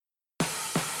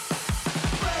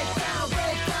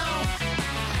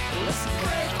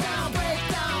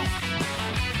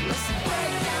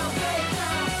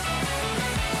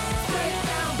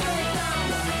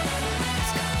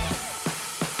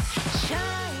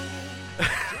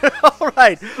All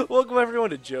right, welcome everyone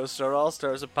to Joestar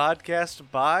All-Stars, a podcast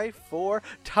by, for,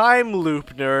 time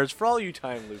loop nerds. For all you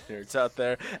time loop nerds out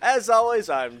there, as always,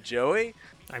 I'm Joey.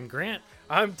 I'm Grant.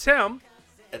 I'm Tim.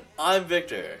 And I'm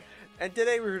Victor. And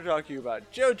today we're going to talk to you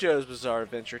about JoJo's Bizarre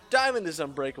Adventure, Diamond is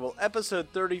Unbreakable, episode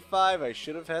 35. I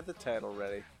should have had the title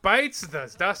ready. Bites the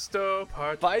Dusto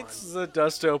Part Bites 1. the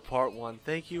Dusto Part 1.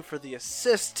 Thank you for the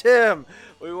assist, Tim.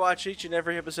 We watch each and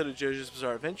every episode of JoJo's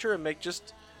Bizarre Adventure and make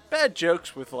just bad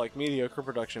jokes with, like, mediocre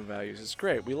production values. It's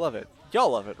great. We love it. Y'all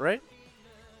love it, right?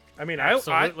 I mean,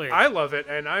 Absolutely. I love it,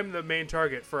 and I'm the main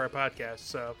target for our podcast,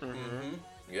 so. Mm-hmm.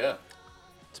 Yeah.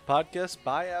 It's a podcast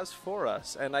by us, for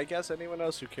us, and I guess anyone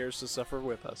else who cares to suffer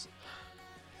with us.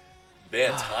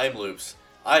 Man, time loops.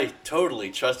 I totally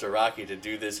trust Araki to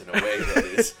do this in a way that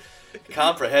is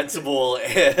comprehensible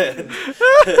and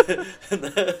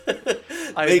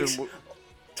makes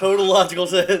total logical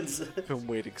sense. I've been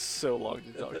waiting so long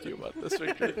to talk to you about this,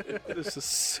 Victor. This is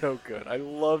so good. I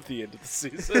love the end of the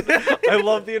season. I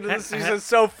love the end of the season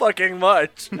so fucking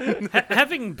much.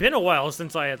 Having been a while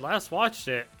since I had last watched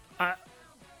it,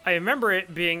 I remember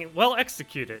it being well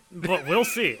executed, but we'll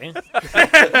see.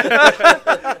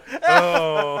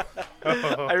 Oh.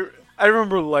 I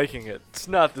remember liking it. It's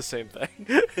not the same thing.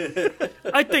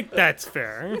 I think that's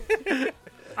fair.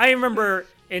 I remember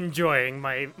enjoying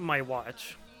my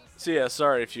watch. So yeah,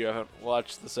 sorry if you haven't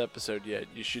watched this episode yet.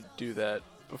 You should do that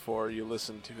before you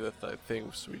listen to the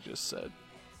things we just said.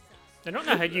 I don't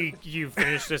know how you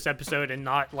finish this episode and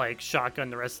not, like, shotgun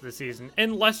the rest of the season,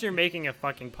 unless you're making a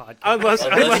fucking podcast.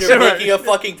 Unless you're making a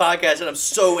fucking podcast, and I'm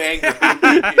so angry.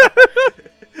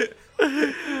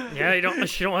 Yeah, you don't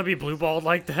want to be blue-balled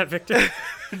like that, Victor.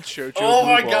 JoJo Oh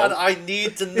my Blue god, Ball. I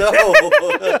need to know.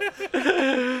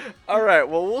 All right,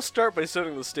 well, we'll start by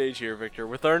setting the stage here, Victor,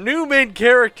 with our new main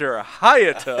character,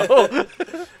 Hayato.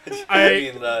 I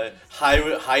mean,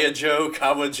 Hayajo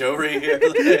Kawajori here.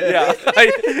 Yeah,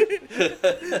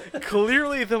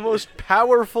 clearly the most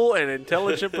powerful and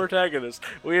intelligent protagonist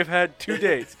we have had to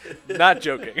date. Not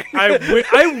joking.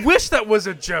 I wish that was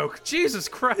a joke. Jesus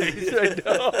Christ. I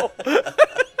know.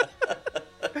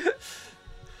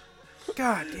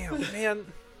 God damn, man.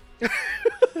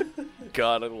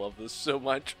 God, I love this so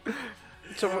much.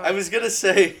 I was gonna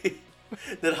say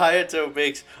that Hayato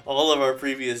makes all of our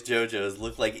previous JoJos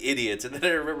look like idiots, and then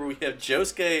I remember we have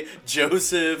Josuke,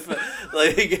 Joseph,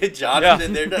 like Jonathan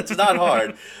in there. That's not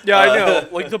hard. Yeah, I know.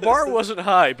 Like, the bar wasn't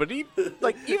high, but even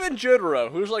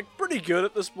Jotaro, who's, like, pretty good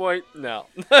at this point, no.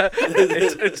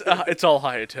 it's all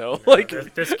Hayato. Like,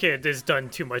 This kid has done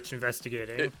too much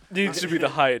investigating. it needs to be the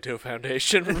Hayato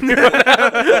Foundation.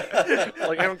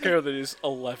 Like, I don't care that he's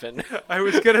 11. I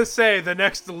was gonna say the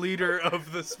next leader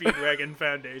of the Speedwagon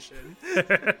Foundation.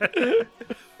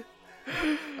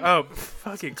 Oh,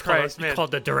 fucking Christ, man.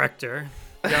 Called the director.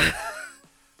 Young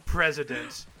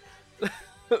president.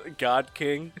 God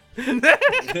King.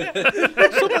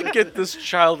 Someone get this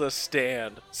child a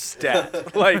stat.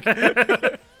 Like,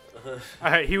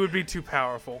 He would be too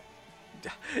powerful.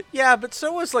 yeah, but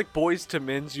so was, like, Boys to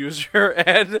Men's user,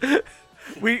 and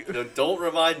we... No, don't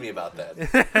remind me about that.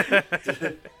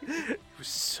 It was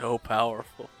so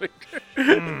powerful, Victor.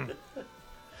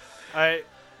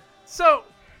 So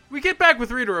we get back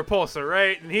with Rita Repulsa,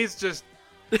 right? And he's just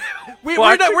we're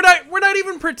What? not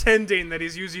even pretending that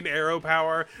he's using arrow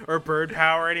power or bird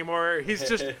power anymore. He's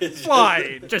just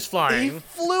flying. Just He flying.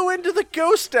 flew into the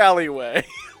ghost alleyway.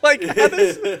 Like, that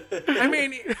is... I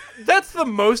mean, that's the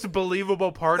most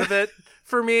believable part of it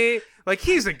for me. Like,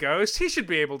 he's a ghost. He should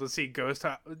be able to see Ghost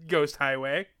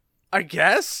Highway. I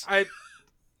guess?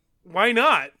 Why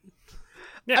not?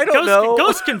 Yeah, I don't know.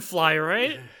 Ghosts can fly,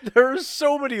 right? There's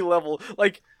so many levels.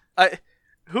 Like,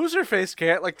 who's her face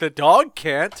can't? Like, the dog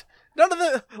can't. None of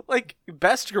the, like,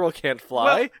 Best Girl can't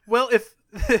fly. Well, if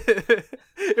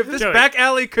if this Joey. back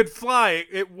alley could fly,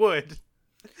 it would.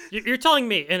 You're telling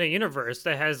me in a universe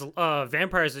that has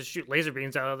vampires that shoot laser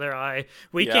beams out of their eye,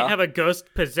 we Yeah. can't have a ghost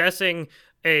possessing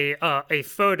a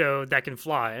photo that can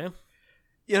fly?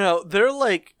 You know, they're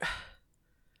like...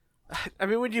 I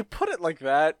mean, when you put it like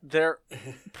that, they're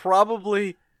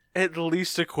probably at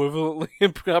least equivalently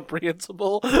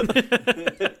incomprehensible.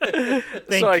 Thank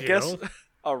So I you. guess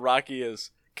Araki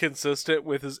is consistent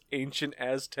with his ancient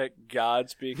Aztec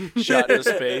gods being shot in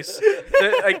his face.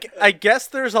 I guess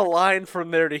there's a line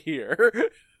from there to here.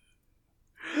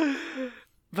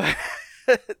 But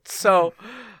so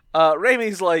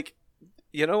Raimi's like,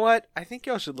 you know what? I think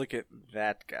y'all should look at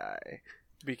that guy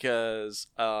because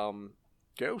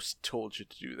Ghost told you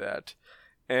to do that.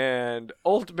 And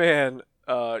old man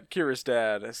Kira's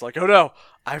dad is like, oh no,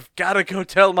 I've got to go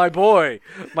tell my boy.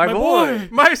 My boy.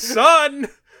 My son.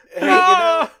 Hey, you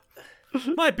know,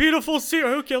 My beautiful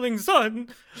serial-killing son.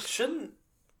 shouldn't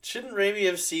Raimi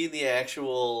have seen the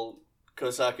actual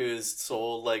Kosaku's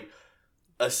soul like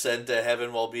ascend to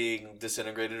heaven while being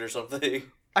disintegrated or something?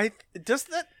 Does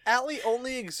that alley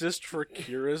only exist for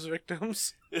Kira's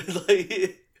victims?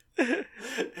 Like, I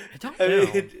don't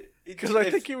know. Because I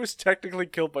think he was technically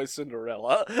killed by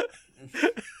Cinderella.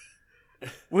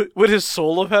 Would his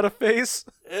soul have had a face?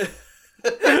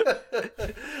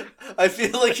 I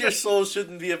feel like your soul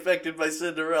shouldn't be affected by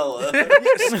Cinderella.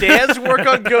 Stan's work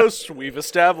on ghosts, we've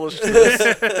established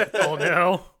this. Oh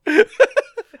no.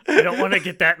 I don't want to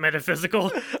get that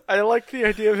metaphysical. I like the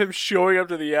idea of him showing up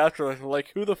to the afterlife,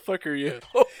 like, who the fuck are you?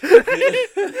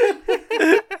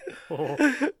 Oh.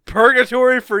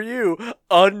 Purgatory for you,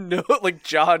 unknown, like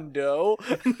John Doe.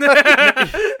 No,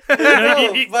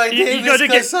 My name go is to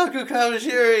get- Kosaku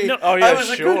Kawashiri. No. Oh, yeah, I was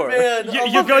a sure. good man, You- a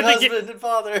you go loving to get- husband and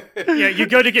father. Yeah, you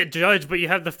go to get judged, but you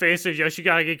have the face of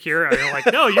Yoshigage Kira. You're like,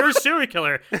 no, you're a serial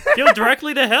killer. Go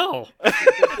directly to hell.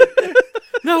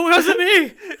 No, it wasn't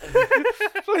me.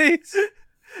 Please.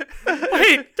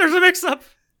 Wait, there's a mix-up.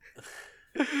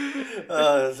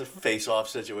 It's a face-off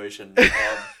situation.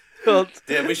 Well,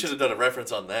 Damn, we should have done a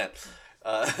reference on that.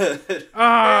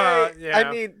 Yeah.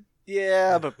 I mean,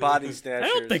 yeah, but body snatchers.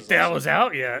 I don't think is that also- was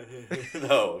out yet.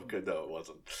 no, good. No, it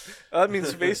wasn't. That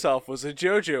means Face Off was a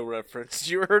JoJo reference.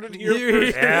 You heard it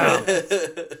here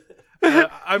first. Yeah.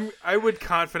 I would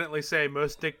confidently say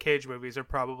most Nick Cage movies are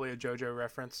probably a JoJo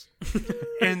reference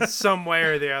in some way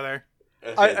or the other.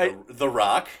 Okay, the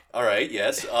Rock. All right,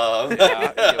 yes. Yeah,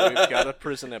 we've got a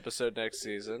prison episode next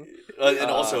season. And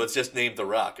also, it's just named The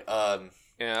Rock.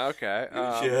 Yeah, okay.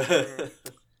 Yeah.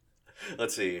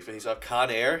 Let's see. Face off Con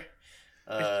Air.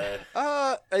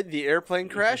 The airplane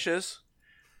crashes.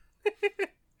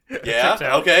 Yeah. Checks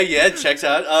out. Okay. Yeah. Checks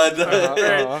out.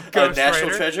 Ghost National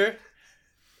Rider. Treasure.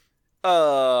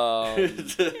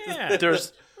 Yeah.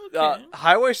 There's Okay.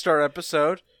 Highway Star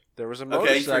episode. There was a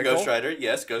motorcycle. Okay, for Ghost Rider,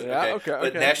 yes, Ghost. Yeah, okay. okay, But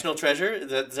okay. National Treasure,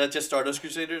 is that just Stardust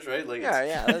Crusaders, right? Like,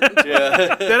 Yeah, it's-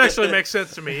 yeah. That actually makes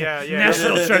sense to me. Yeah, yeah.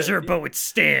 National treasure, but with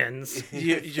stands.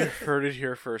 you heard it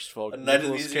here first, folks. A Night of the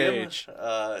Nicolas Museum. Cage,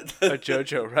 a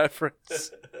JoJo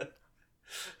reference.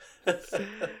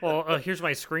 Well, here's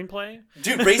my screenplay.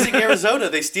 Dude, Raising Arizona,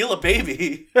 they steal a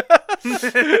baby.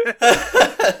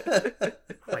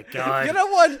 Oh my God. You know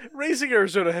what? Raising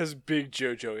Arizona has big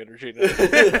JoJo energy. Now.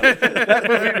 That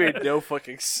movie made no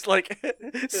fucking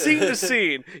scene to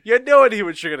scene. You had no idea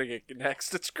what you're gonna get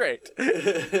next. It's great.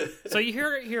 So you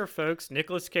hear it here, folks.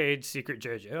 Nicolas Cage, Secret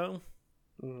JoJo.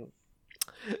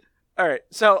 All right,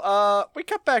 so we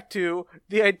cut back to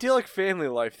the idyllic family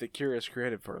life that Kira's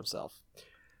created for himself.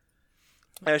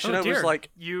 Shinobu's dear. like,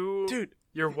 You, dude,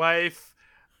 your wife,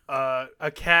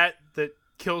 a cat that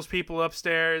kills people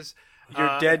upstairs,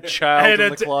 your dead child in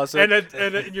the closet.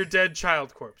 and your dead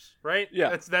child corpse, right? Yeah.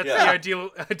 that's Yeah. the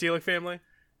idyllic family.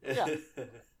 Yeah.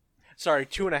 Sorry,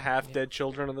 2.5 dead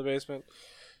children in the basement.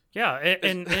 Yeah,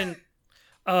 and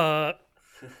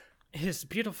his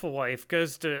beautiful wife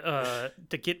goes to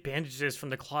get bandages from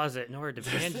the closet in order to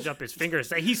bandage up his fingers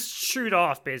that he's chewed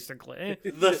off, basically.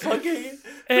 The fucking.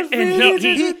 And no,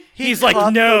 he's like,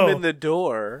 caught no. them in the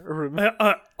door.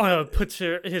 Puts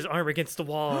his arm against the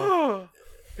wall.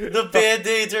 The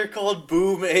Band-Aids are called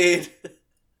Boom Aid.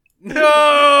 No.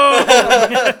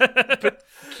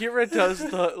 Kira does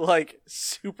the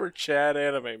super Chad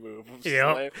anime move of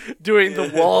Yep. doing the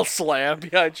wall slam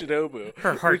behind Shinobu.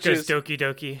 Her heart which goes is- doki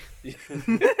doki.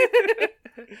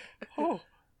 Oh.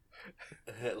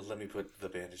 Let me put the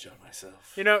bandage on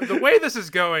myself. You know, the way this is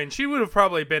going, she would have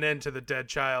probably been into the dead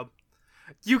child.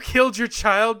 You killed your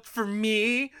child for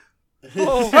me?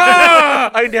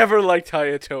 I never liked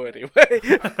Hayato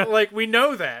anyway. Like, we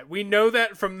know that. We know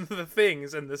that from the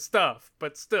things and the stuff,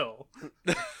 but still.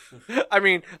 I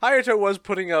mean, Hayato was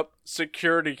putting up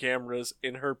security cameras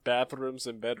in her bathrooms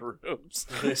and bedrooms.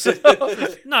 So,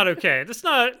 Not okay. That's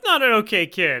not an okay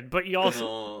kid, but you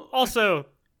No. also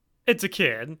it's a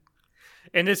kid,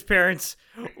 and his parents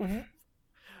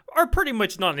are pretty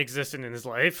much non-existent in his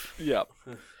life. yeah.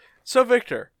 So,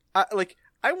 Victor,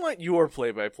 I want your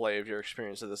play-by-play of your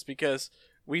experience of this, because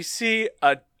we see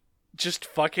a just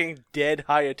fucking dead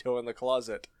Hayato in the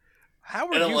closet. How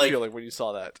were And I'm you like- feeling when you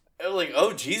saw that? I'm like,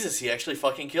 oh Jesus, he actually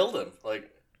fucking killed him. Like,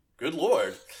 good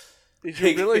lord. Did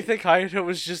you really think Hayato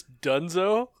was just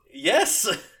donezo? Yes.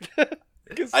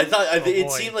 'Cause- I thought it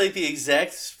boy. seemed like the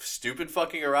exact stupid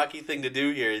fucking Iraqi thing to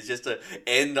do here is just to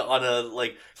end on a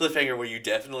cliffhanger where you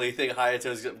definitely think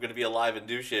Hayato's going to be alive and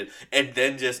do shit, and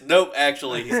then just nope,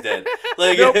 actually he's dead.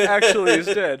 Like, Nope, actually he's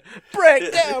dead.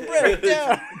 Break down, break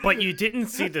down. But you didn't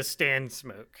see the stand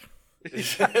smoke.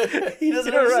 He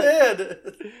doesn't You're right. understand.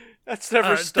 That's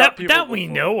never stopped people that we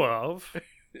before. know of.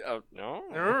 Oh,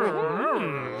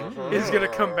 no. He's gonna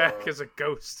come back as a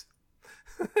ghost.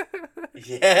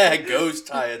 Yeah, ghost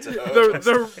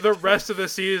Hayato. The rest of the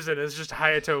season is just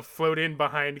Hayato floating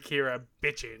behind Kira,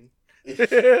 bitching.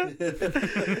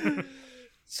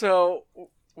 So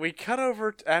we cut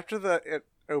over after the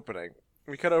opening.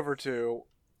 We cut over to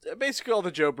basically all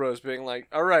the Joe Bros being like,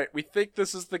 "All right, we think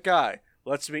this is the guy.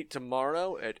 Let's meet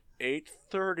tomorrow at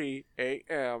 8:30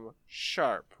 a.m.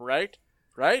 sharp. Right?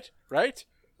 Right? Right?"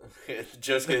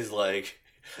 Josuke's like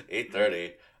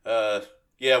 8:30.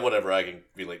 Yeah, whatever. I can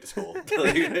be late to school.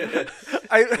 We'll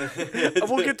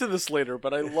get to this later,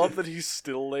 but I love that he's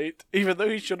still late, even though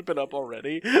he should have been up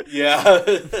already. Yeah.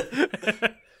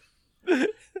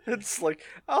 It's like,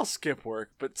 I'll skip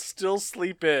work, but still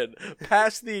sleep in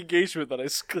past the engagement that I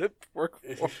skipped work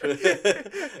for.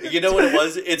 You know what it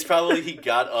was? It's probably he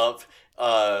got up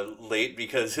late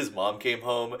because his mom came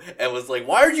home and was like,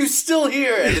 "Why are you still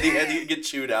here?" And then he had to get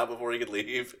chewed out before he could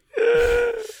leave.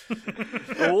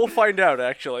 Well, we'll find out,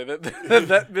 actually.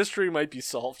 That mystery might be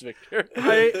solved, Victor.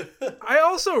 I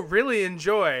also really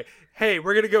enjoy. Hey,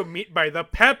 we're gonna go meet by the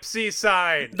Pepsi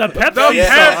sign. The Pepsi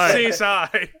sign. Pepsi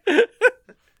sign.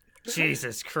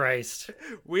 Jesus Christ.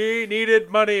 We needed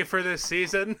money for this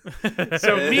season,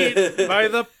 so meet by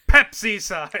the Pepsi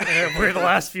sign. We're the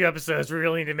last few episodes. We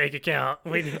really need to make it count.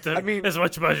 We need to, as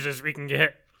much budget as we can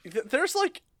get. There's,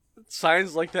 like,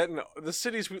 signs like that in the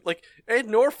cities, like,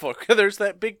 in Norfolk. There's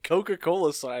that big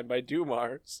Coca-Cola sign by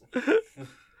Dumars.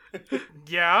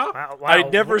 Yeah. Wow,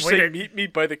 I'd never say meet me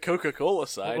by the Coca-Cola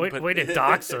sign. but Way to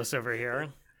dox us over here.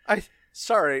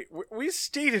 Sorry, we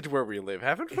stated where we live,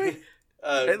 haven't we?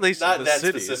 At least not in the that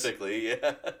cities. specifically.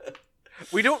 Yeah.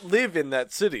 We don't live in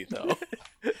that city, though.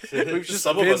 We've just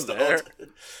Some been of us there.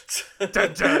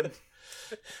 Dun, don't. dun.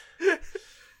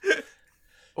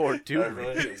 Or do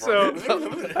we? So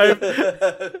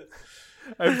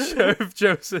I've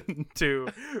chosen two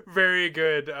very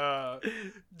good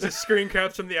just screen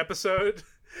caps from the episode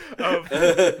of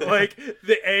like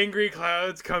the angry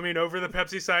clouds coming over the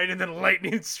Pepsi sign and then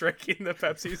lightning striking the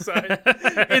Pepsi sign.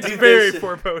 It's very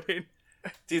foreboding.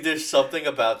 Dude, there's something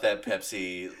about that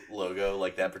Pepsi logo,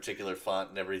 like that particular font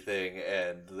and everything,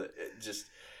 and it just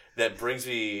that brings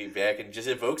me back and just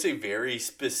evokes a very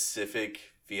specific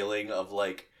feeling of,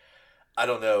 like, I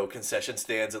don't know, concession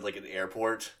stands at like an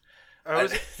airport. I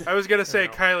was gonna say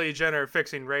Kylie Jenner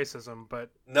fixing racism, but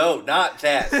No, not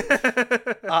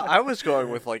that. I was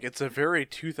going with, like, it's a very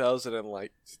 2000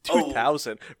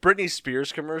 Britney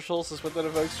Spears commercials is what that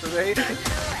evokes for me.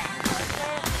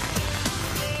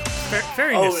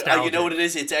 Very nostalgic. You know what it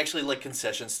is? It's actually like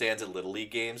concession stands at Little League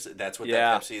games. That's what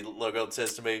Yeah. that Pepsi logo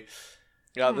says to me.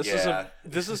 Yeah, Yeah.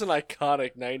 this is an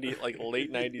iconic late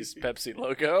 90s Pepsi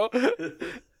logo.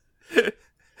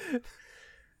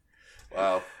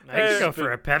 Wow. I can go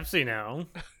for a Pepsi now.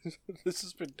 This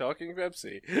has been Talking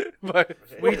Pepsi. But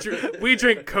we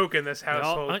drink Coke in this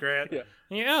household, Grant. yeah.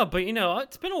 Yeah, but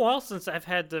it's been a while since I've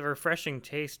had the refreshing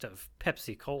taste of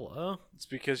Pepsi Cola. It's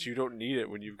because you don't need it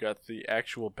when you've got the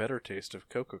actual better taste of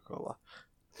Coca-Cola.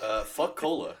 Fuck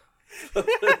cola.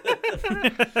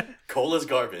 Cola's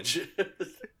garbage.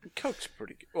 Coke's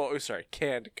pretty good. Well, sorry,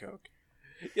 canned Coke.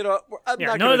 You know, I'm Yeah,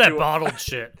 not none gonna of that do bottled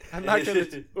shit. I'm not going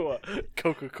to do a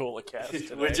Coca-Cola cast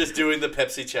today. We're just doing the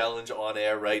Pepsi challenge on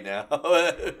air right now.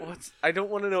 I don't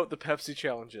want to know what the Pepsi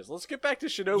challenge is. Let's get back to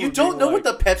Shinobu. You don't know what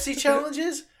the Pepsi challenge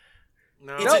is?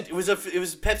 No. It was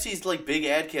Pepsi's like big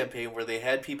ad campaign where they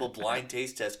had people blind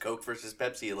taste test Coke versus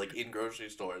Pepsi like in grocery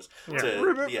stores.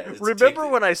 Remember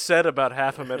when I said about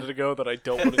half a minute ago that I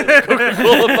don't want to do a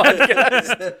Coca-Cola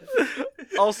podcast?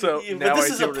 Also, Yeah, now but this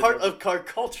I is do a part remember. of our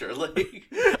culture. Like,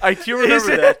 I do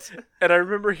remember that, and I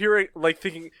remember hearing, like,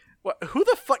 thinking, who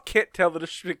the fuck can't tell the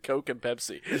difference between Coke and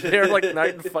Pepsi? They're like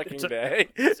night and fucking day.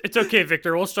 It's okay,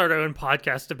 Victor. We'll start our own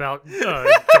podcast about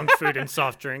junk food and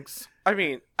soft drinks. I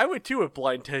mean, I would do a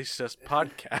blind taste test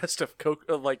podcast of Coke,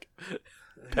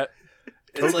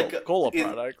 it's like Coca-Cola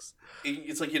products.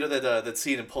 It's like, you know, that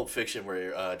scene in Pulp Fiction where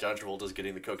John Travolta's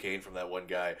getting the cocaine from that one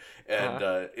guy, and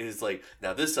it's like,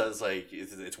 now this is like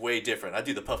it's way different. I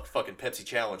do the fucking Pepsi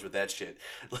challenge with that shit.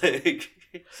 Like,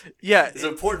 Yeah, it's an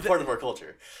important part of our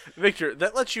culture. Victor,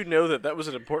 that lets you know that was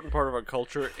an important part of our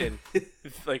culture in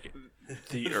like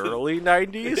the early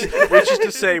 90s, which is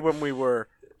to say when we were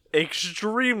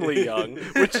extremely young,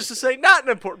 which is to say not an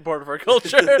important part of our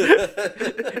culture.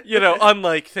 You know,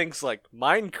 unlike things like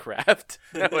Minecraft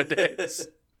nowadays.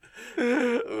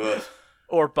 Ugh.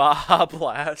 or Baja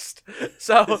Blast.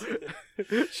 So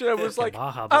Shino was like,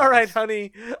 Baja all right, Blast.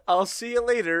 honey, I'll see you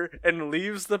later, and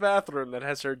leaves the bathroom that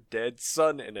has her dead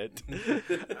son in it.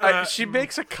 She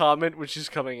makes a comment when she's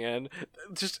coming in,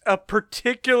 just a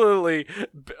particularly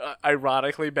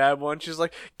ironically bad one. She's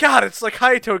like, God, it's like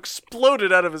Hayato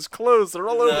exploded out of his clothes. They're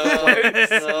all over the place.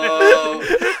 No.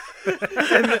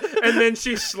 And then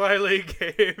she slyly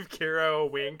gave Kira a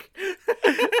wink.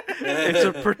 It's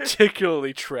a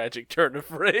particularly tragic turn of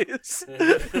phrase.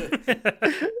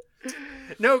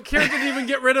 No, Kira didn't even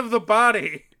get rid of the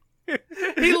body.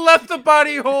 He left the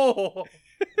body whole.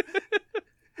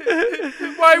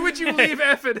 Why would you leave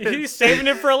evidence? He's saving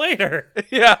it for later.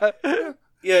 Yeah.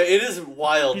 Yeah, it is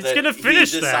wild He's that gonna he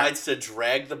finish that. decides to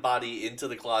drag the body into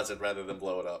the closet rather than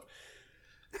blow it up.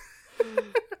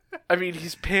 I mean,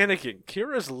 he's panicking.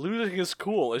 Kira's losing his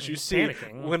cool, as you see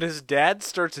panicking. when his dad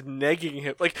starts negging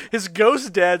him. Like, his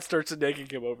ghost dad starts negging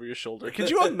him over your shoulder. Could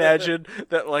you imagine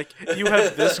that, like, you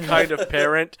have this kind of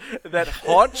parent that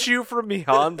haunts you from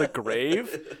beyond the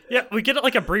grave? Yeah, we get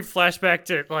like a brief flashback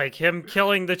to like him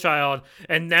killing the child,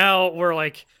 and now we're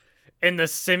like in the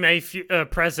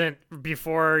semi-present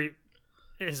before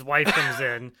his wife comes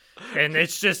in, and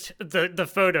it's just the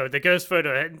photo, the ghost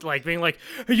photo, like being like,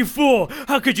 "You fool!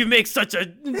 How could you make such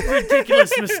a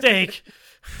ridiculous mistake?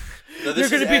 No, You're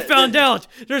going to be found out.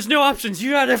 There's no options.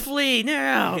 You gotta flee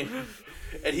now."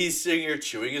 And he's sitting here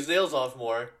chewing his nails off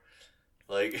more.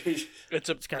 Like, It's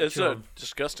a chilled.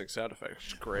 disgusting sound effect.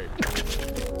 It's great.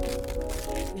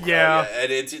 Yeah.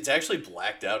 and it's actually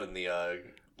blacked out in the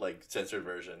like censored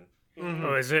version.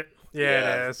 Oh, is it?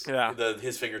 Yeah, it is. Yeah.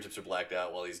 His fingertips are blacked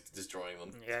out while he's destroying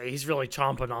them. Yeah, he's really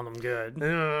chomping on them good.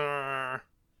 Uh,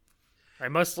 I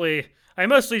mostly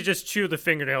just chew the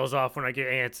fingernails off when I get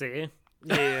antsy.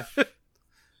 yeah.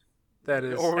 That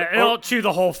is. Or- I don't chew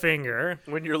the whole finger.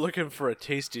 When you're looking for a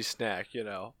tasty snack, you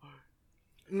know.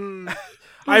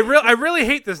 I really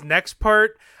hate this next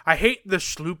part. I hate the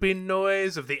slooping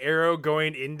noise of the arrow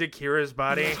going into Kira's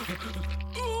body.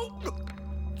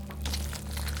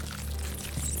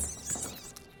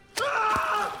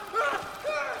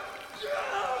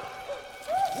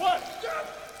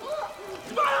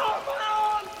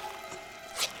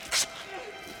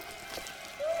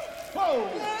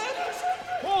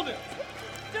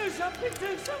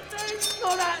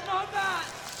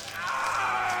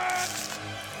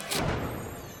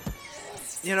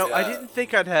 You know, I Yeah. didn't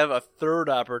think I'd have a third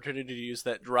opportunity to use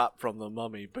that drop from the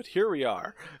mummy, but here we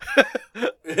are.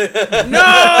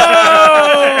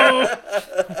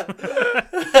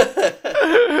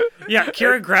 Yeah,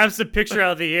 Kira grabs the picture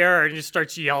out of the air and just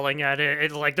starts yelling at it.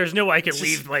 And like, there's no way I can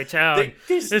leave my town.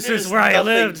 This is there's where I nothing-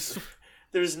 lived.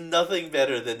 There's nothing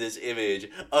better than this image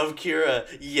of Kira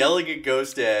yelling at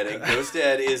Ghost Dad, and Ghost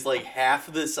Dad is like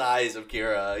half the size of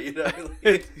Kira. You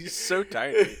know, He's so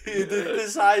tiny. the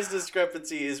size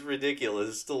discrepancy is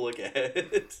ridiculous to look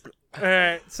at. All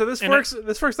right, so this And works.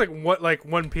 This works like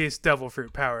One Piece Devil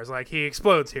Fruit powers. Like he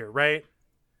explodes here, right?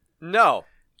 No.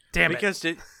 Damn it! Because,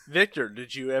 Victor,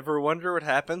 did you ever wonder what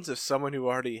happens if someone who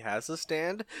already has a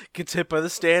stand gets hit by the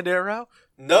stand arrow?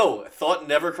 No, thought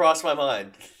never crossed my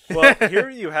mind. Well, here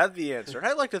you have the answer.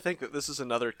 I'd like to think that this is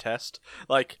another test.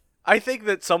 Like, I think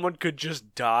that someone could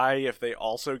just die if they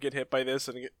also get hit by this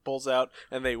and it pulls out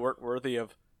and they weren't worthy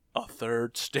of a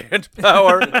third stand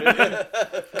power.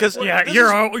 Because Yeah,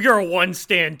 you're a one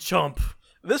stand chump.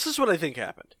 this is what I think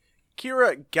happened.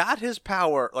 Kira got his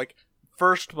power, like,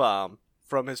 first bomb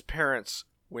from his parents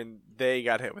when they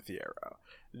got hit with the arrow.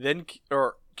 Then,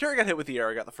 or Kira got hit with the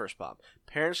arrow, got the first bomb.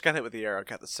 Parents got hit with the arrow,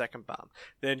 got the second bomb.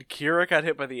 Then Kira got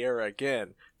hit by the arrow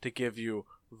again to give you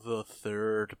the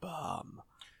third bomb.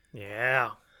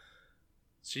 Yeah.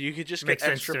 So you could just Makes get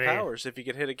sense extra to me. powers if you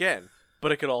get hit again,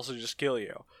 but it could also just kill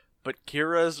you. But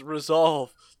Kira's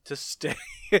resolve to stay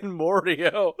in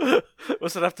Morio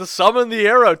was enough to summon the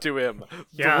arrow to him.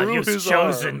 Yeah, through he was his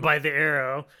chosen arm. by the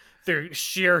arrow through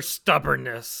sheer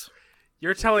stubbornness.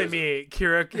 You're telling me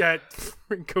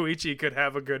Koichi could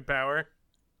have a good power?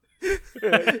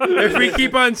 If we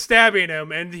keep on stabbing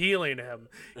him and healing him,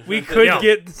 we could Yeah.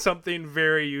 get something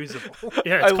very usable.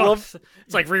 Yeah, it's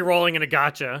like re-rolling in a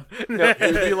gotcha. No,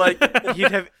 it'd be like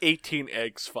he'd have 18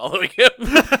 eggs following him.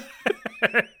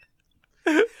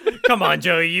 Come on,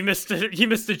 Joey, you missed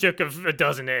the joke of a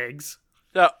dozen eggs.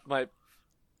 No,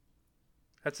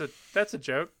 That's a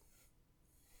joke.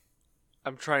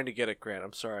 I'm trying to get it, Grant.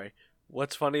 I'm sorry.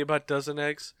 What's funny about dozen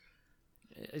eggs?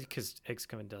 Because eggs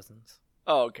come in dozens.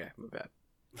 Oh, okay. My bad.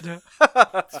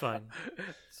 It's fine.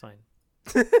 It's fine.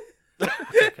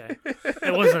 It's okay.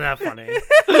 It wasn't that funny.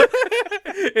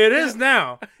 It is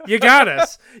now. You got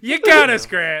us. You got us,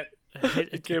 Grant.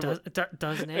 Doesn't It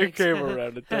came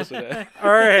around, it doesn't it?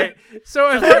 All right. So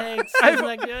Isn't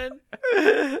that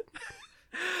good?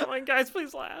 Come on, guys,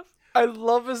 please laugh. I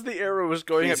love as the arrow was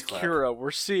going Please at clap. Kira,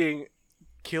 we're seeing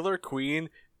Killer Queen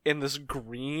in this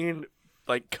green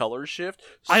color shift.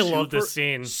 I love this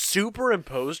scene.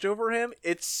 Superimposed over him.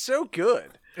 It's so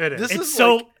good. It is. This It's is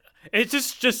so.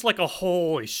 It's just like a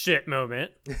holy shit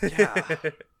moment. yeah.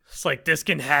 It's like, this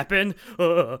can happen.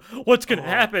 What's gonna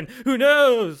happen? Who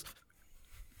knows?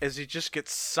 As he just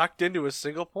gets sucked into a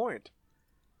single point.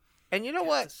 And you know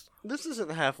what? This isn't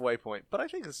the halfway point, but I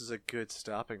think this is a good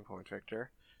stopping point,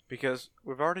 Victor. Because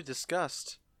we've already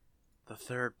discussed the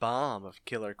third bomb of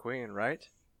Killer Queen, right?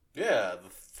 Yeah.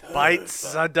 Bite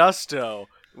Sadusto,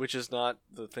 which is not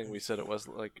the thing we said it was.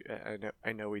 Like,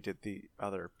 I know we did the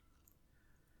other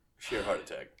Sheer heart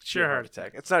attack. sheer heart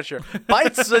attack. It's not sure.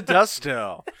 Bite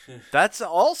Sadusto. That's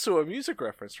also a music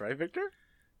reference, right, Victor?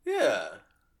 Yeah.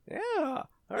 Yeah. All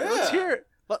right, Yeah. let's hear it.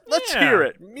 Let's Yeah. hear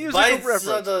it. Musical Bites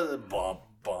reference. bump,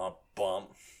 bump,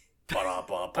 bump. Ba-da,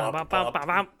 bump, Bum, bump, bum, bum, bump. bum,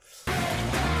 bum.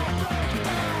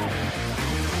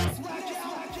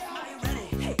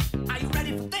 Are you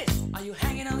ready for this? Are you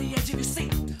hanging on the edge of your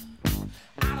seat?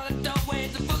 Out of the doorway,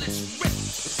 the bullets rip to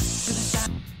the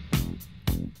side.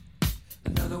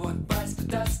 Another one bites the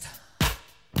dust.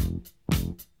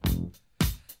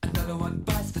 Another one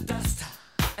bites the dust.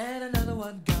 And another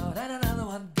one gone, and another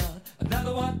one gone.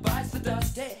 Another one bites the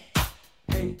dust. Hey,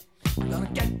 hey, I'm gonna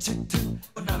get you too.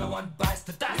 Another one bites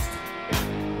the dust.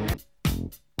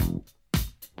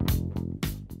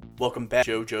 Welcome back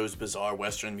to JoJo's Bizarre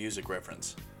Western Music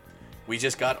Reference. We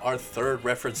just got our third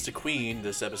reference to Queen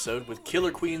this episode with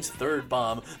Killer Queen's third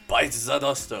bomb, Bites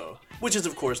Sadusto, which is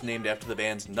of course named after the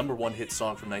band's #1 hit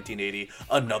song from 1980,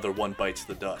 Another One Bites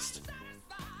the Dust.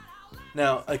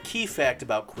 Now, a key fact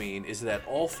about Queen is that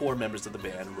all 4 members of the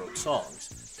band wrote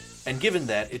songs. And given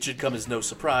that, it should come as no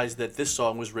surprise that this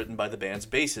song was written by the band's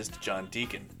bassist, John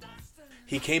Deacon.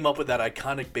 He came up with that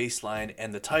iconic bass line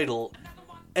and the title,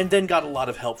 and then got a lot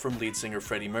of help from lead singer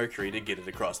Freddie Mercury to get it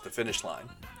across the finish line.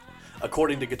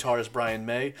 According to guitarist Brian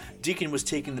May, Deacon was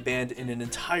taking the band in an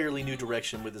entirely new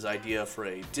direction with his idea for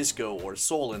a disco or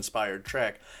soul-inspired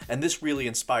track, and this really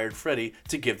inspired Freddie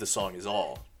to give the song his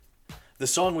all. The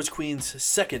song was Queen's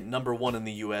second #1 in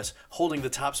the US, holding the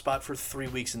top spot for 3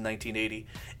 weeks in 1980,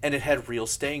 and it had real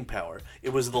staying power.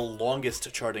 It was the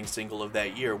longest charting single of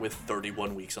that year with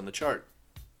 31 weeks on the chart.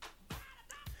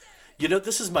 You know,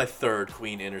 this is my third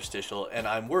Queen interstitial, and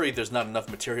I'm worried there's not enough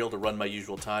material to run my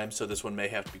usual time, so this one may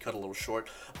have to be cut a little short,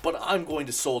 but I'm going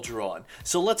to soldier on.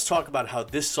 So let's talk about how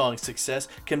this song's success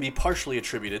can be partially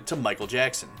attributed to Michael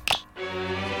Jackson.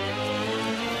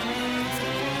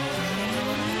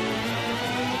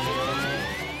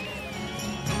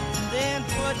 Then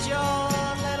put your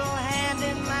little hand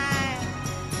in mine.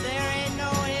 There ain't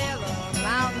no hill or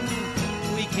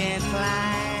mountain we can't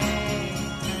climb.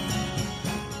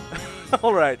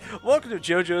 All right, welcome to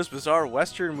JoJo's Bizarre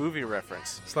Western Movie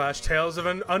Reference. / Tales of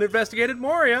an Uninvestigated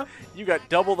Moria. You got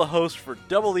double the host for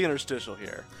double the interstitial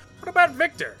here. What about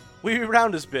Victor? We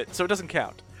round his bit, so it doesn't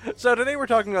count. So today we're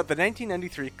talking about the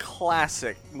 1993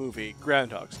 classic movie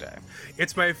Groundhog's Day.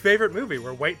 It's my favorite movie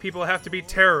where white people have to be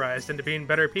terrorized into being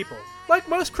better people. Like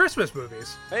most Christmas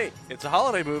movies. Hey, it's a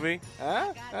holiday movie.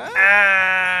 Huh?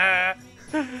 Ah!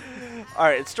 All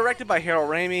right, it's directed by Harold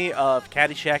Ramis of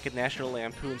Caddyshack and National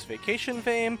Lampoon's Vacation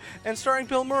fame, and starring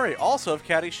Bill Murray, also of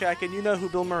Caddyshack, and you know who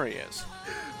Bill Murray is.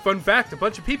 Fun fact, a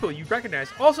bunch of people you recognize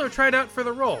also tried out for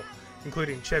the role,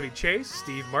 including Chevy Chase,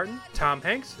 Steve Martin, Tom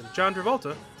Hanks, and John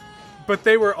Travolta. But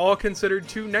they were all considered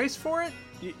too nice for it?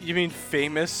 You mean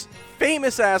famous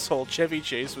asshole Chevy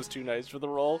Chase was too nice for the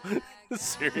role?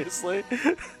 Seriously?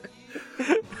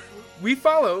 We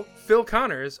follow Phil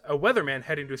Connors, a weatherman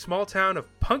heading to a small town of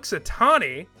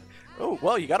Punxsutawney. Oh,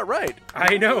 well, you got it right.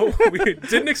 I know, we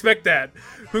didn't expect that.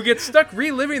 Who gets stuck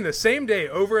reliving the same day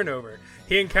over and over.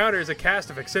 He encounters a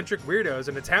cast of eccentric weirdos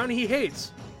in a town he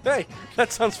hates. Hey,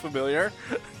 that sounds familiar.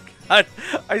 God,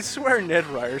 I swear Ned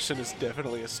Ryerson is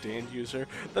definitely a stand user.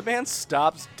 The man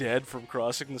stops dead from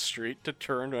crossing the street to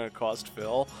turn and accost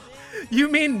Phil. You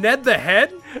mean Ned the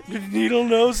Head? Needle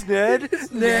nose Ned?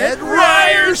 Ned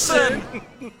Ryerson!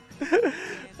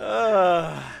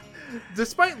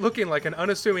 Despite looking like an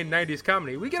unassuming 90s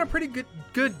comedy, we get a pretty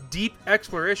good deep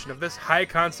exploration of this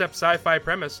high-concept sci-fi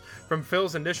premise, from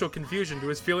Phil's initial confusion to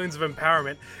his feelings of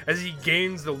empowerment as he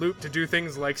gains the loot to do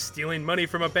things like stealing money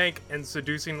from a bank and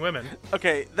seducing women,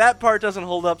 Okay, that part doesn't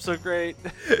hold up so great.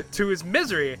 to his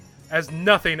misery as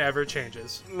nothing ever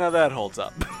changes. Now that holds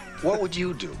up. What would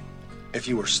you do if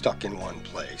you were stuck in one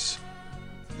place?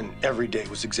 And every day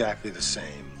was exactly the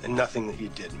same, and nothing that you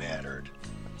did mattered.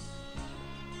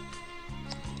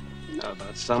 Now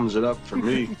that sums it up for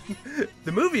me.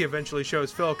 The movie eventually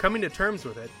shows Phil coming to terms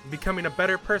with it, becoming a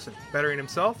better person, bettering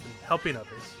himself and helping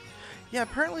others. Yeah,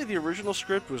 apparently the original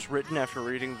script was written after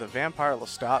reading The Vampire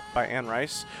Lestat by Anne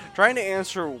Rice, trying to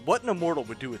answer what an immortal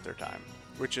would do with their time,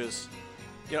 which is,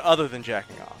 other than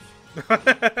jacking off.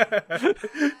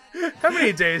 How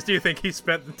many days do you think he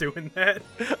spent doing that?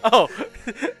 Oh,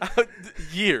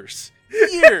 years.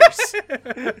 Years!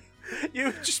 You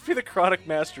would just be the chronic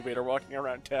masturbator walking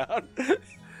around town.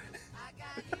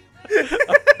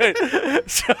 Alright,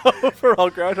 so overall,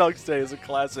 Groundhog's Day is a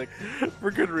classic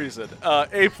for good reason.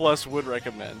 A+ would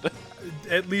recommend.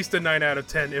 At least a 9 out of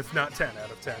 10, if not 10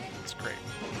 out of 10. It's great.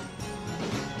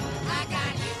 I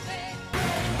got you, babe.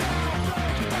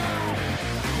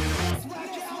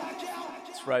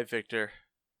 That's right, Victor.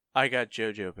 I got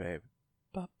JoJo, babe.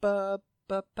 Ba ba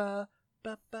ba ba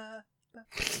ba ba.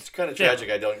 It's kind of tragic.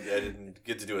 I didn't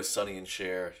get to do a Sonny and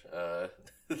Cher.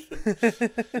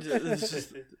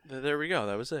 There we go.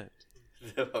 That was it.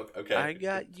 Okay. I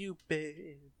got you,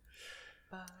 babe.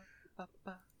 Ba, ba,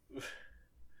 ba.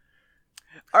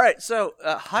 All right, so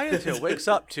Hayato wakes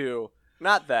up to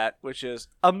not that, which is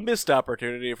a missed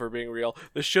opportunity for being real.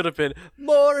 This should have been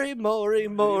Mori, Mori,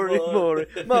 Mori, Mori,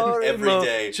 Mori, Every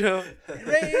day. Mojo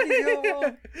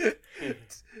Radio.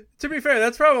 To be fair,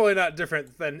 that's probably not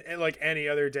different than like any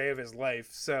other day of his life,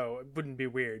 so it wouldn't be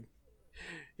weird.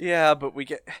 Yeah, but we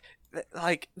get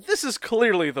this is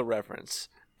clearly the reference,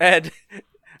 and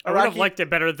I would have liked it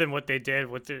better than what they did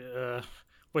with the,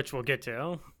 which we'll get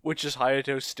to. Which is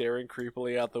Hayato staring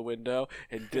creepily out the window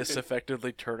and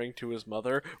disaffectedly turning to his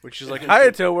mother, when she's like,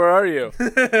 "Hayato, where are you?"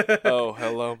 "Oh,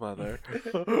 hello, mother."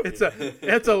 It's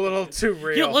a little too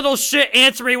real. You little shit,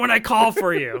 answer me when I call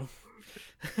for you.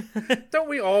 Don't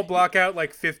we all block out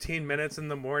like 15 minutes in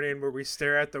the morning where we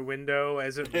stare out the window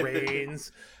as it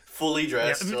rains? Fully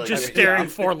dressed. Yeah, like, just staring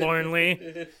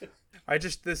forlornly.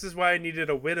 This is why I needed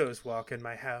a widow's walk in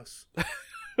my house.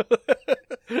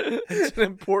 It's an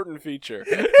important feature.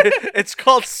 It's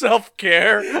called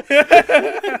self-care. Look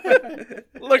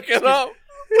it up.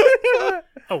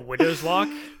 A widow's walk?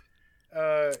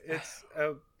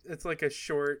 It's like a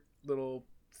short little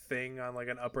thing on like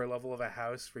an upper level of a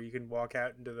house where you can walk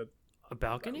out into A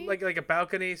balcony? like a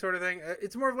balcony sort of thing.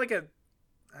 It's more of like a,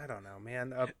 I don't know,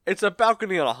 man. It's a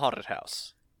balcony on a haunted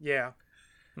house. Yeah.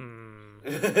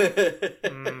 It's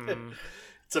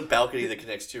a balcony that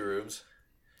connects 2 rooms.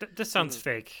 This sounds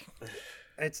fake.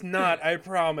 It's not, I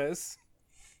promise.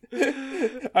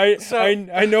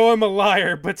 I know I'm a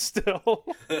liar, but still.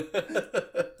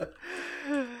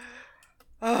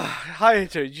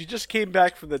 Hayato, you just came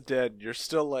back from the dead. You're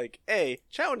still like, hey,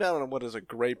 chowing down on what is a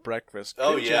great breakfast.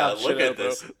 Oh, Good yeah, job, look at Shinobu.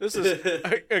 this. This is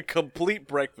a complete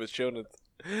breakfast shown in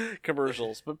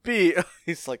commercials. But B,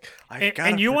 he's like,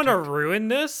 And you want to ruin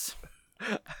this?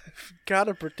 I've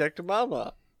gotta protect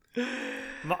Mama.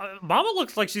 Mama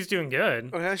looks like she's doing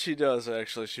good. Well, yeah, she does,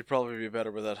 actually. She'd probably be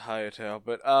better with that Hayato.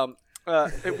 But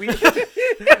we get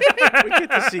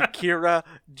to see Kira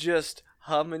just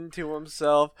humming to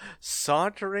himself,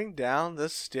 sauntering down the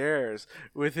stairs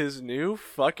with his new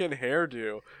fucking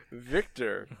hairdo.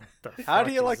 Victor, how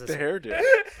do you like the hairdo?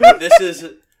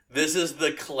 This is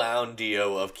the clown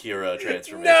Dio of Kira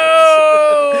transformations.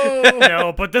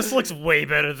 No, but this looks way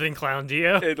better than Clown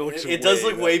Dio. It does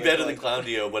look way better than Clown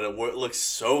Dio, but it looks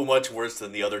so much worse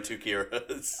than the other 2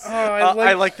 Kiras.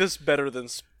 I like this better than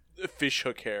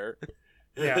fishhook hair.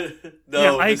 Yeah. No,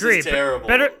 yeah, I this agree. is terrible.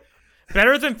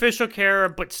 Better than Fishhook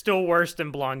Kira, but still worse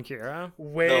than Blonde Kira.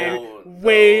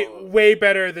 Way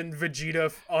better than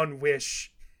Vegeta on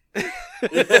Wish.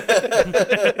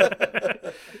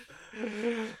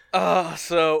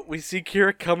 So we see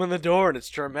Kira come in the door and it's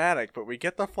dramatic, but we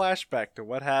get the flashback to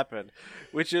what happened,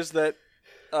 which is that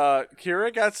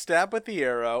Kira got stabbed with the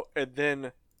arrow and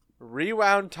then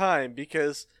rewound time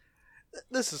because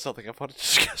this is something I want to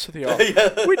discuss with y'all.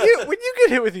 Yeah. When you get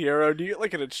hit with the arrow, do you get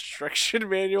like an instruction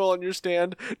manual on your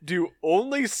stand? Do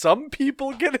only some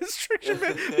people get instruction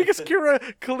manual? Because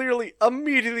Kira clearly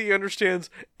immediately understands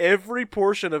every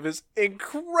portion of his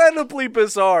incredibly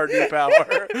bizarre new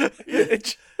power.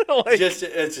 It's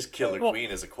just Killer Queen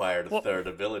has acquired a third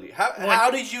ability.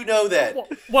 How did you know that?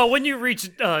 Well, when you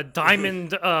reach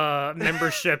Diamond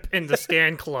membership in the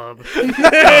Stand Club,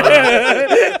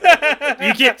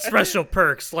 you get special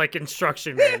perks like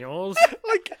instruction manuals.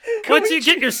 like Once you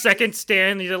get your second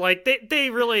stand, you're like they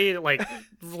really like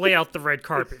lay out the red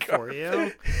carpet for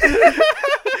you.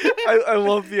 I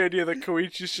love the idea that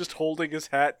Koichi's just holding his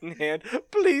hat in hand.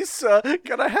 Please, sir,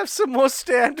 can I have some more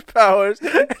stand powers?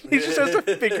 And he just has to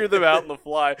figure them out on the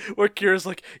fly. Where Kira's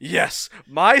like, yes,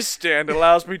 my stand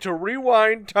allows me to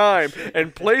rewind time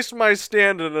and place my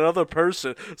stand in another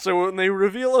person. So when they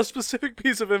reveal a specific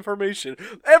piece of information,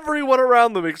 everyone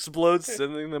around them explodes,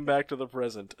 sending them back to the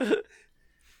present.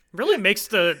 Really makes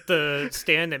the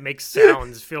stand that makes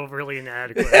sounds feel really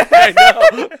inadequate. I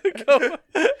know.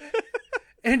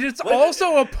 And it's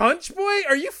also a punch boy?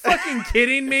 Are you fucking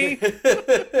kidding me?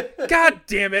 God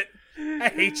damn it. I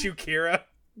hate you, Kira.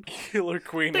 Killer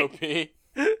Queen OP.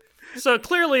 So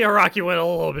clearly Araki went a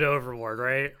little bit overboard,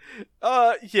 right?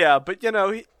 Yeah, but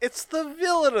it's the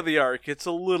villain of the arc. It's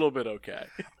a little bit okay.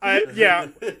 Yeah.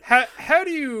 How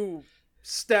do you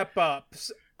step up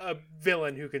a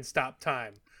villain who can stop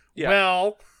time? Yeah.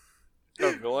 Well,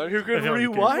 A villain who A can villain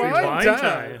who can rewind. rewind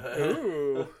time. time.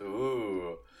 Ooh.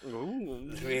 Ooh. Ooh.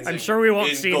 Which means I'm in- sure we won't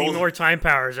in see any Gold- more time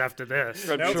powers after this.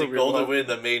 I'm means sure in we Golden will. Wind,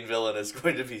 the main villain is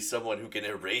going to be someone who can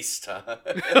erase time.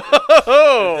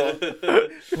 Oh!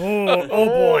 Oh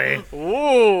boy.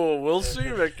 Ooh, we'll see,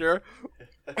 Victor.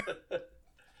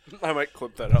 I might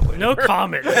clip that out later. No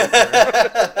comment.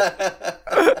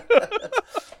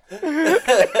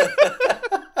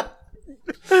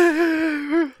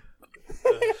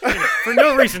 For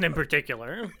no reason in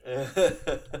particular.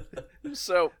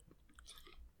 So,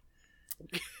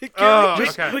 Oh,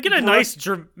 Just, okay. we get a nice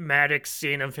dramatic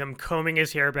scene of him combing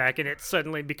his hair back and it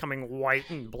suddenly becoming white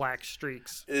and black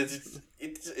streaks. It's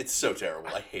so terrible.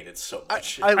 I hate it so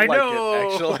much. I like know.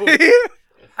 it, actually.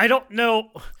 I don't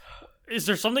know. Is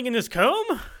there something in this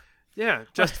comb? Yeah,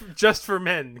 just for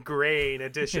men, grain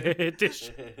edition.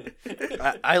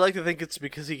 I like to think it's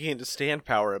because he gained a stand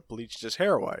power and bleached his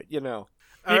hair white,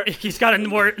 He's got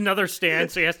another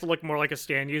stand, so he has to look more like a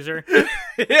stand user.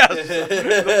 Yes.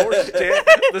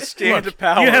 The stand Look, of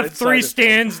power. you have inside 3 of-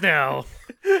 stands now.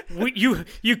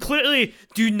 You clearly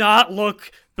do not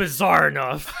look bizarre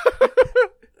enough.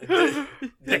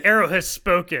 The arrow has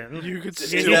spoken. You could Is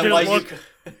still need that to why look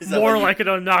is that more why like an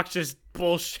obnoxious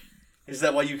bullshit. Is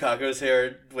that why Yukako's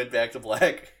hair went back to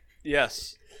black?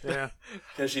 Yes. Yeah.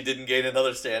 Because she didn't gain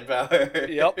another stand power?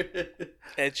 Yep.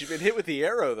 And she's been hit with the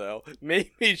arrow, though.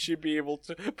 Maybe she'd be able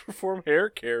to perform hair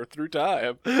care through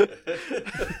time.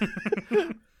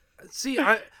 See,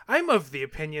 I'm of the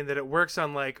opinion that it works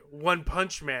on like One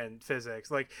Punch Man physics.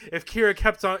 Like if Kira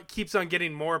keeps on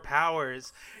getting more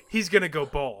powers, he's gonna go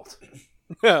bald.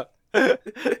 Yeah.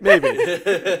 Maybe.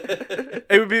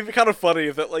 It would be kind of funny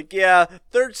if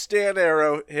third stand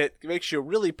arrow hit makes you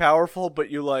really powerful, but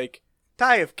you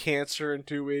die of cancer in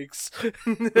 2 weeks.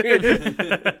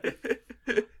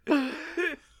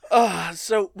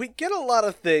 So we get a lot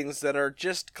of things that are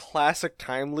just classic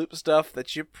time loop stuff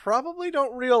that you probably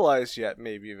don't realize yet,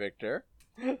 maybe, Victor.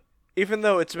 Even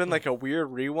though it's been like a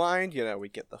weird rewind, we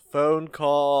get the phone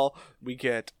call, we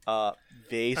get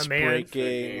vase A man-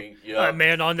 breaking. A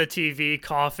man on the TV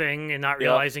coughing and not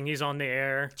realizing he's on the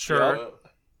air. Sure.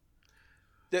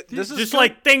 This is Just good.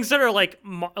 like things that are like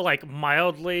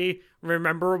mildly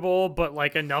rememberable, but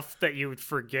like enough that you would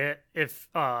forget if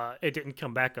it didn't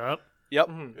come back up. Yep.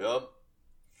 Yep.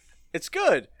 It's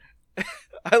good.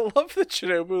 I love that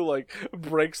Shinobu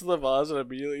breaks the vase and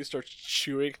immediately starts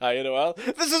chewing Hayato out.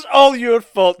 This is all your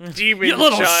fault, demon You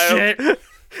little child. shit!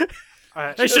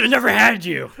 I should have never had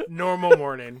you. Normal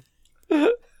morning.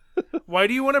 Why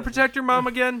do you want to protect your mom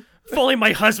again? If only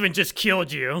my husband just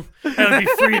killed you, I would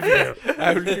be free of you.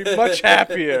 I would be much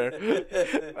happier.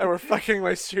 I were fucking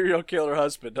my serial killer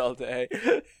husband all day.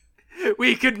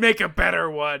 We could make a better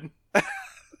one.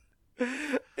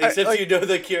 Except you know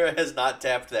that Kira has not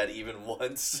tapped that even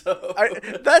once, so...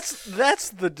 That's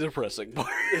the depressing part.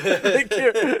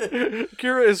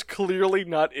 Kira is clearly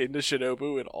not into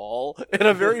Shinobu at all, in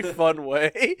a very fun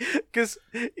way. Because,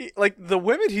 the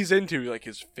women he's into,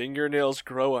 his fingernails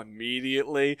grow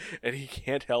immediately, and he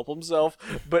can't help himself.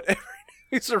 But every time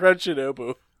he's around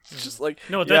Shinobu, it's just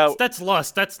No, yeah, that's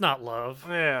lust. That's not love.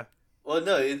 Yeah. Well,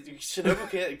 no,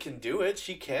 Shinobu can do it.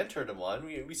 She can turn him on.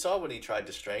 We saw when he tried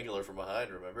to strangle her from behind,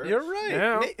 remember? you're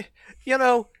right.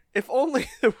 Yeah. If only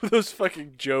those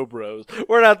fucking Joe bros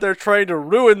weren't out there trying to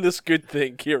ruin this good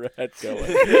thing Kira had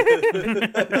going.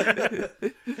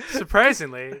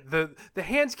 Surprisingly, the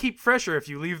hands keep fresher if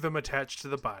you leave them attached to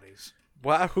the bodies.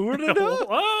 Wow, who would have known?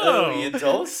 Oh, you Whoa!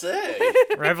 don't say.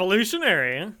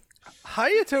 Revolutionary.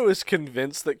 Hayato is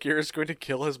convinced that Kira's going to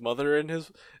kill his mother and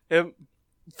him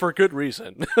for good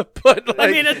reason. But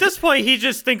I mean, at this point, he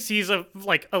just thinks he's a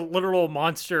literal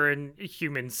monster in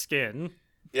human skin.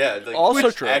 Yeah,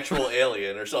 Also true. actual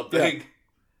alien or something.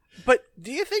 but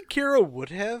do you think Kira would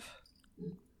have?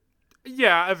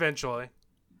 Yeah, eventually.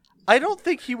 I don't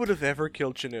think he would have ever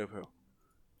killed Shinobu.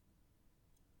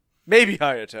 Maybe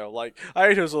Hayato. Like,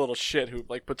 Hayato's a little shit who,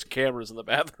 like, puts cameras in the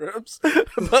bathrooms.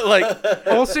 But, like...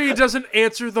 Also, he doesn't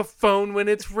answer the phone when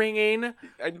it's ringing.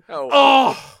 I know.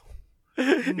 Oh!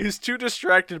 He's too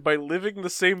distracted by living the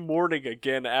same morning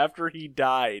again after he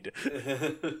died.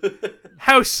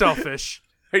 How selfish.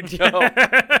 I know.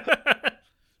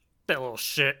 That little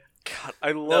shit. God,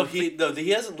 I No, love... he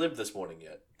hasn't lived this morning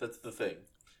yet. That's the thing.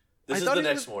 This is thought the he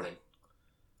next was- morning.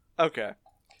 Okay.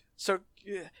 So,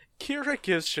 Kira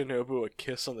gives Shinobu a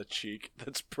kiss on the cheek.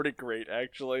 That's pretty great,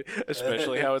 actually.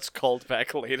 Especially how it's called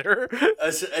back later.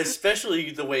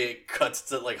 Especially the way it cuts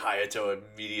to like Hayato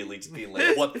immediately just being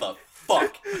like, "What the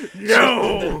fuck?"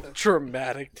 No!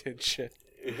 Dramatic tension.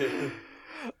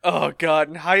 Oh, God.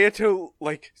 And Hayato,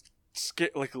 like...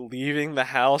 leaving the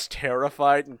house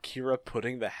terrified, and Kira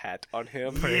putting the hat on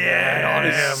him. Yeah, on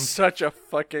It's him. such a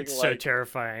fucking It's so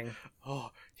terrifying.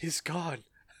 oh, he's gone.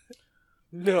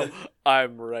 No,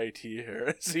 I'm right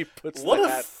here. As he puts What the a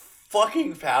hat.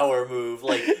 fucking power move!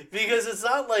 Like, because it's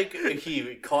not like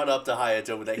he caught up to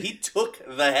Hayato with that. He took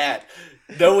the hat,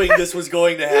 knowing this was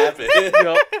going to happen.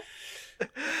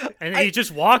 And he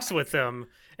just walks with him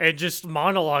and just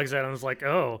monologues at him. It's like,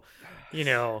 oh,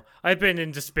 I've been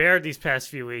in despair these past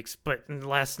few weeks, but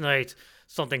last night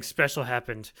something special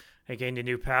happened. I gained a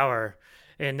new power,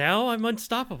 and now I'm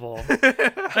unstoppable.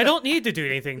 I don't need to do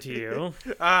anything to you.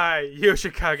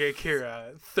 Yoshikage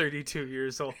Kira, 32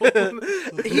 years old.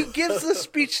 He gives the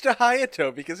speech to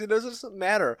Hayato because he knows it doesn't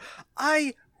matter.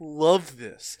 I love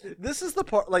this. This is the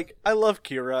part, like, I love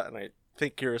Kira, and I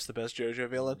think Kira's the best JoJo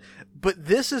villain, but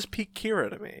this is peak Kira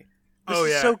to me. This Oh,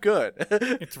 is yeah. so good.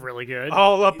 It's really good.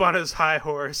 All up on his high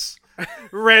horse,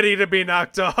 ready to be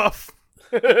knocked off.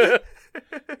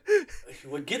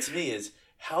 What gets me is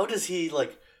how does he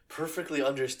like perfectly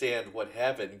understand what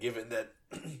happened? Given that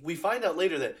we find out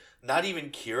later that not even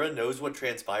Kira knows what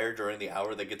transpired during the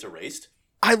hour that gets erased.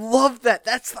 I love that.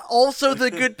 That's also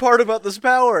the good part about this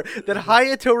power, that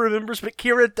Hayato remembers, but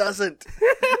Kira doesn't.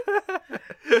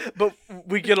 But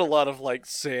we get a lot of, like,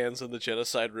 Sans and the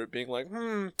genocide route being like,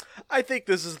 I think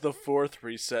this is the 4th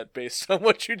reset based on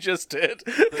what you just did.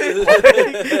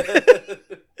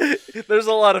 There's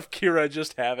a lot of Kira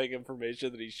just having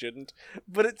information that he shouldn't,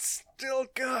 but it's still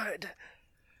good.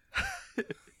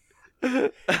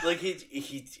 Like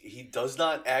he does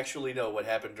not actually know what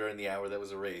happened during the hour that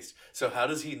was erased. So how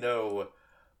does he know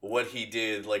what he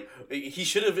did? Like, he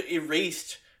should have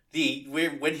erased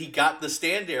when he got the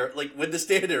stand arrow, like when the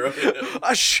stand arrow hit him.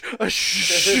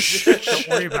 Don't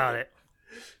worry about it.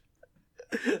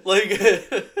 Like,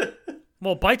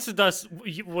 Well, Bites of Dust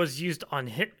was used on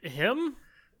him?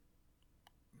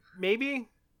 Maybe?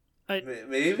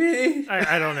 maybe.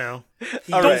 I don't know.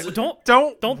 All right. Don't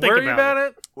think worry about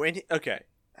it. Okay,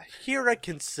 Hira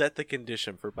can set the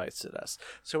condition for Bites to Dust.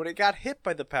 So when it got hit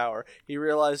by the power, he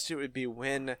realized it would be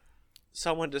when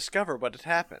someone discovered what had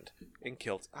happened and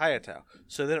killed Hayato.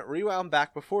 So then it rewound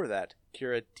back before that.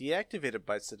 Kira deactivated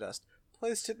Bites to Dust,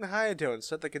 placed it in Hayato, and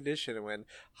set the condition when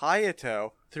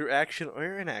Hayato, through action or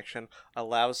inaction,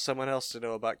 allows someone else to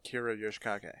know about Kira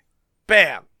Yoshikage.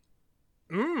 Bam!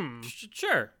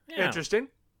 Sure. Yeah. Interesting.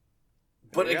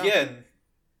 But Yeah. again,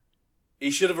 he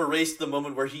should have erased the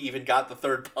moment where he even got the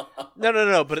third bomb.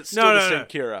 No, but it's still No, the no, same no.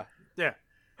 Kira. Yeah.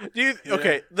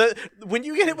 Okay, when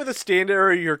you get hit with a stand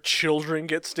arrow, your children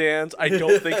get stands. I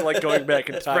don't think like going back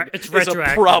in time it's is a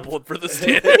retroactive. problem for the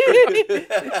stand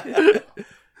arrow.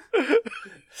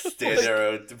 Stand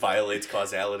arrow violates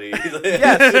causality.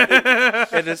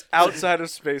 Yes, it is outside of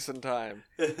space and time.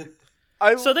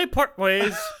 So they part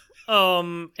ways,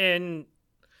 and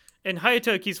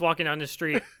Hayato keeps walking down the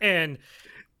street, and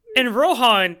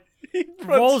Rohan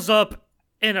rolls up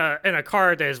in a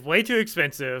car that is way too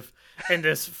expensive, in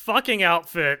this fucking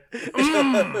outfit.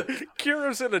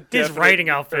 Kira's in a His definite riding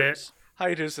outfit.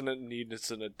 Hayato's in a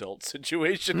it's an adult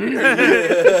situation.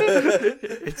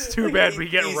 It's too bad we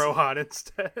get These- Rohan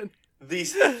instead.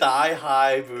 These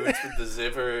thigh-high boots with the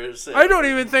zippers. I don't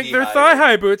even think they're knee-high.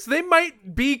 thigh-high boots. They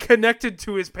might be connected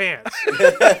to his pants. I'm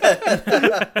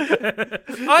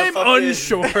fucking-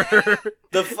 unsure.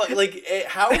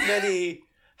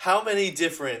 How many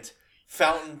different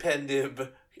fountain pen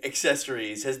nib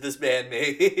accessories has this man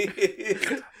made?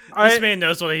 This man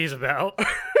knows what he's about.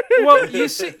 Well, you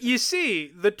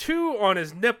see, the two on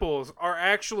his nipples are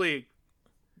actually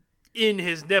in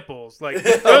his nipples. Like,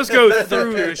 those go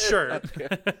through the shirt.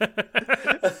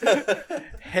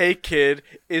 Hey kid,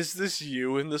 is this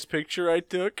you in this picture I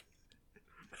took?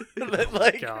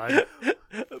 Like, God.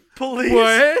 please, What?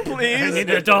 I please. need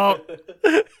an adult.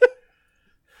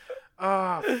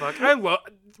 Oh fuck! I love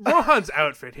Rohan's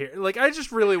outfit here. Like, I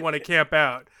just really want to camp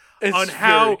out It's on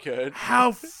very good.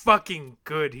 how fucking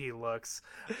good he looks.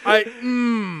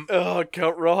 Oh,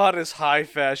 Rohan is high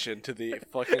fashion to the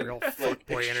fucking Real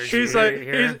fuckboy energy. He's like,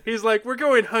 here. he's like, we're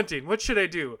going hunting. What should I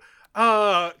do?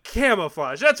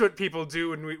 Camouflage. That's what people do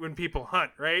when people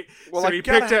hunt, right? Well, so I he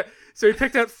gotta-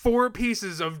 picked out 4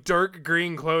 pieces of dark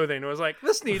green clothing and was like,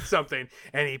 this needs something.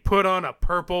 And he put on a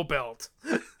purple belt.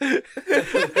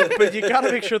 But you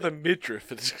gotta make sure the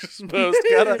midriff is exposed.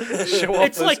 Gotta show off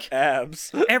It's those like-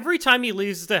 abs. Every time he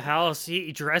leaves the house,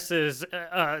 he dresses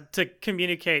to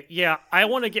communicate, yeah, I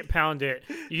want to get pounded.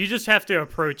 You just have to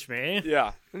approach me.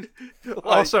 Yeah.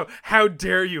 Also, how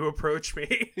dare you approach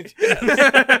me?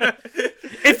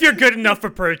 If you're good enough,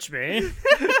 approach me.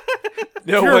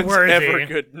 No You're one's worthy. ever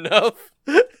good enough.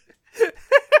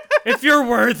 If you're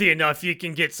worthy enough, you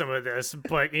can get some of this.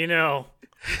 But,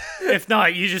 if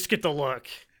not, you just get the look.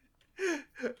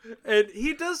 And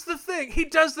he does the thing. He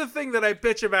does the thing that I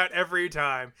bitch about every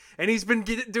time. And he's been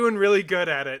doing really good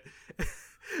at it.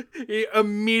 He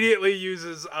immediately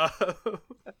uses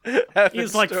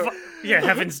He's like,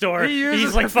 Heaven's Door. He uses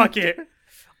He's like, fuck it.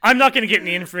 I'm not going to get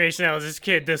any information out of this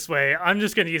kid this way. I'm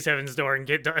just going to use Heaven's Door and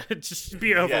get done. Just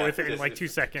be over Yeah, with it in just like 2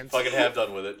 seconds. Fucking have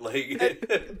done with it.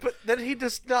 Like, But then he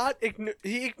does not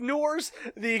he ignores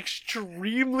the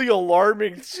extremely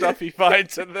alarming stuff he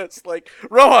finds in this. Like,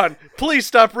 Rohan, please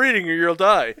stop reading or you'll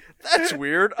die. That's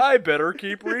weird. I better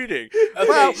keep reading.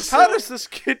 Wow, so- how does this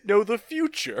kid know the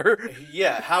future?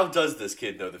 yeah, how does this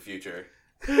kid know the future?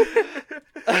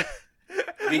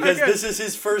 Because this is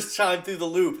his first time through the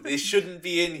loop. They shouldn't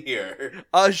be in here.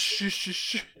 I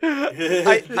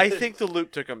think the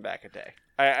loop took him back a day.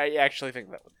 I actually think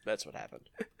that's what happened.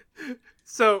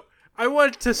 So I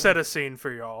wanted to set a scene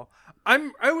for y'all.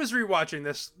 I was rewatching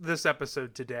this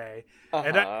episode today,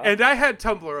 and I had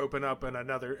Tumblr open up in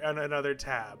another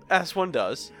tab. As one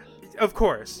does. Of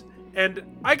course. And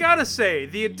I gotta say,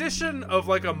 the addition of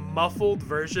like a muffled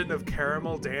version of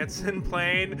Caramel Dancin'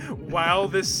 playing while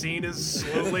this scene is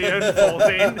slowly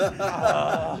unfolding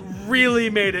really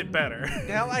made it better.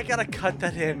 Now I gotta cut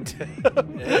that in.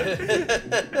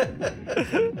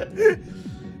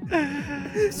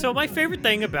 So my favorite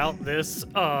thing about this,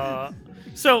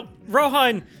 so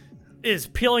Rohan is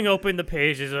peeling open the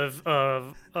pages of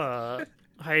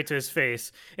Hayato's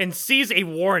face and sees a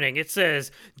warning. It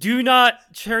says, "Do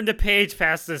not turn the page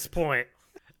past this point."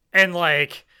 And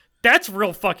like, that's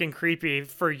real fucking creepy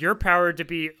for your power to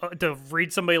be to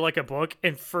read somebody like a book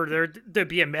and for there to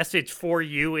be a message for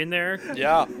you in there.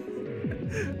 Yeah.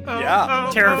 Yeah.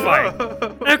 Terrifying.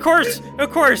 And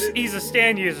of course, he's a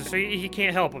stand user, so he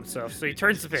can't help himself. So he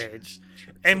turns the page,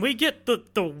 and we get the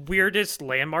weirdest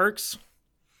landmarks.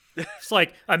 It's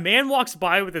like a man walks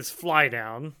by with his fly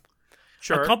down.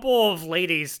 Sure. A couple of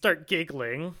ladies start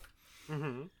giggling.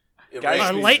 It Guys, makes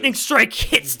A me- lightning strike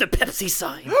hits the Pepsi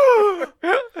sign.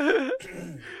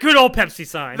 Good old Pepsi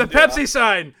sign. The Pepsi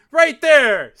sign right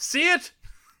there. See it?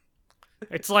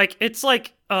 It's like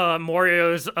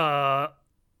Mario's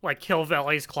like Hill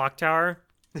Valley's clock tower.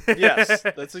 Yes,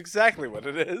 that's exactly what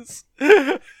it is.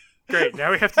 Great.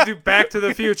 Now we have to do Back to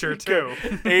the Future too.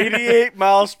 88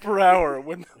 miles per hour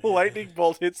when the lightning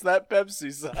bolt hits that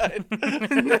Pepsi sign.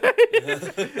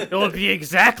 It'll be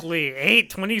exactly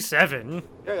 8:27.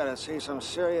 You're gonna see some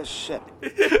serious shit.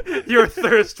 Your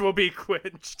thirst will be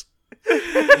quenched.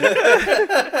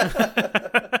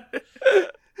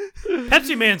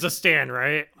 Pepsi Man's a stand,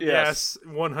 right? Yes,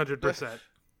 100%.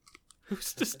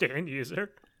 Who's the stand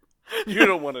user? You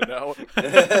don't want to know.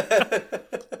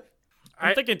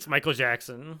 I'm thinking it's Michael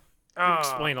Jackson. Would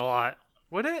explain a lot.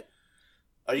 Would it?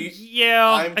 Are you? Yeah,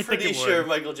 I'm I think pretty it would. sure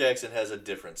Michael Jackson has a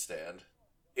different stand.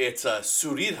 It's a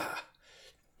Surira.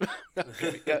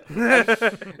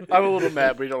 I'm a little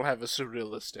mad we don't have a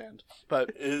surrealist stand.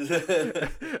 But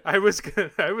I was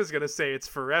gonna say it's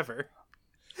forever.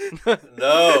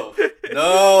 No.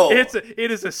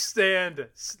 It is a stand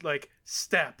like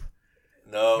step.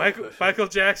 No. Michael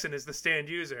Jackson is the stand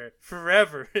user.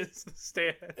 Forever is the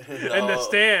stand, and the No.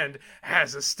 stand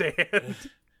has a stand.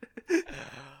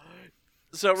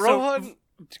 so Rohan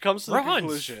comes to the Rohan's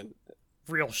conclusion.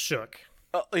 Real shook.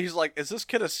 He's like, "Is this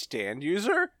kid a stand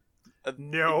user?"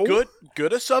 No.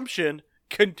 Good assumption.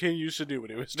 Continues to do what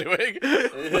he was doing.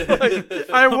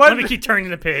 I Let me wonder. keep turning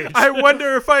the page. I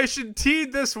wonder if I should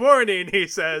heed this warning. He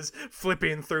says,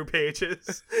 flipping through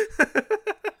pages.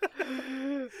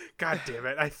 God damn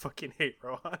it! I fucking hate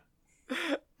Rohan.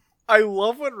 I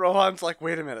love when Rohan's like,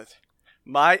 "Wait a minute."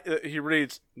 He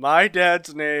reads, "My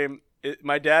dad's name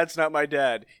My dad's not my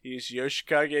dad. He's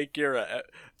Yoshikage Kira at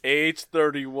age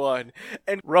 31.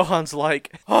 And Rohan's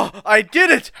like, oh, I did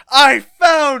it! I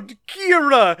found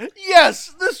Kira!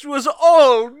 Yes, this was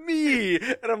all me!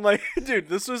 And I'm like, dude,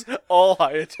 this was all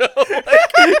Hayato.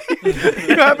 Like,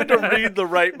 you happened to read the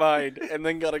right mind and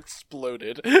then got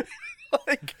exploded.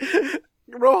 Like,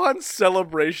 Rohan's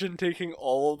celebration taking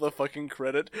all of the fucking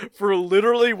credit for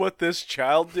literally what this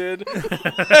child did.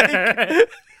 Like,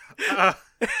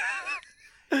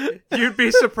 You'd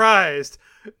be surprised.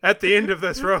 At the end of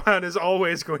this, Rohan is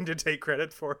always going to take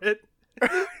credit for it.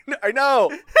 I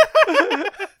know.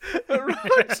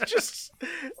 Rohan's just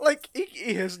like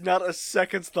he has not a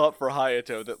second's thought for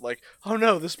Hayato that like, oh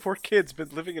no, this poor kid's been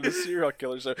living in a serial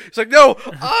killer zone. He's like, no,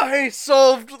 I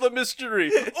solved the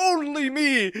mystery. Only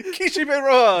me, Kishibe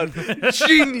Rohan,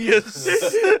 genius.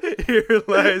 Here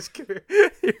lies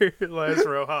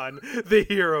Rohan, the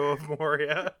hero of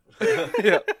Moria.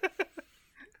 Yeah.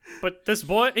 But this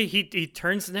boy, he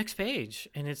turns the next page,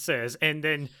 and it says, and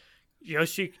then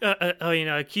Kishibe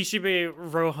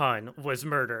Rohan was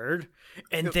murdered,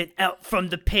 and then out from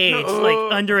the page,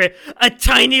 like under it, a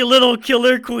tiny little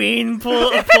killer queen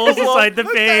pulls aside the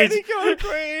page. Tiny killer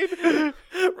queen.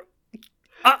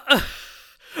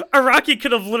 Araki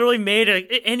could have literally made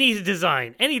any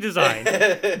design,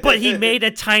 but he made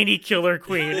a tiny killer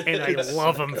queen, and I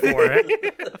love him for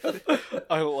it.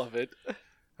 I love it.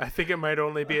 I think it might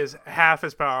only be half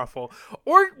as powerful.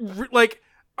 Or, like,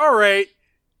 alright,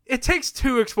 it takes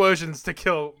 2 explosions to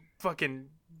kill fucking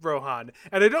Rohan.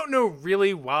 And I don't know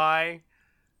really why.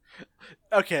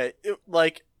 Okay,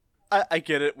 I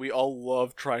get it. We all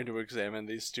love trying to examine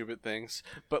these stupid things,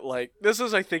 but like this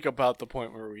is, I think, about the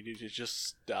point where we need to just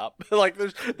stop. Like,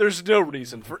 there's no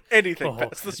reason for anything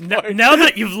past this point. Now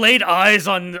that you've laid eyes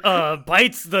on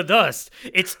Bites the Dust,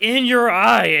 it's in your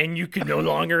eye, and you can no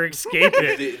longer escape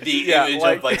it. The image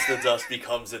of Bites the Dust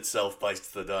becomes itself Bites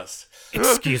the Dust.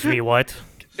 Excuse me, what?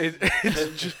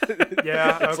 It's just,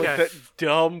 Yeah, it's okay. like that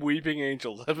dumb Weeping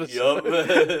Angel episode.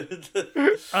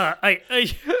 Yup.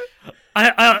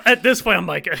 I at this point I'm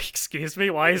like, excuse me,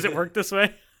 why does it work this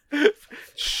way?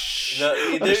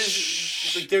 No,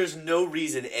 there's no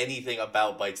reason anything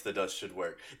about Bites the Dust should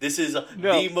work. This is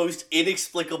the most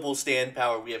inexplicable stand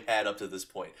power we have had up to this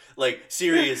point. Like,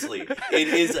 seriously, it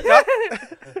is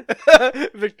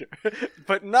Victor,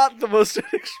 but not the most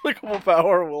inexplicable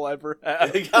power we'll ever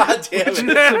have. God damn it. It's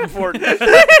important.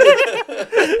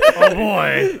 Oh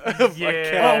boy. I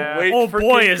can't wait Oh for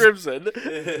boy, King Crimson.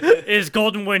 Is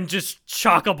Golden Wind just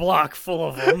chock-a-block full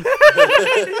of them?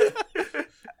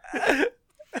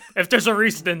 If there's a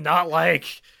reason to not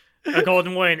like a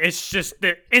Golden Wind, it's just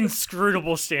the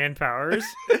inscrutable stand powers.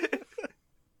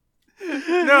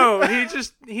 No, he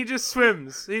just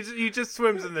swims. He just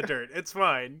swims in the dirt. It's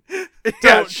fine.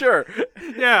 Yeah, sure.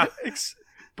 Yeah.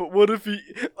 But what if he...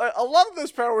 A lot of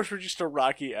those powers were just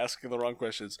Araki asking the wrong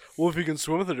questions. Well, if he can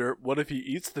swim in the dirt, what if he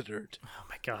eats the dirt? Oh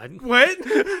my god. What?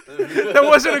 That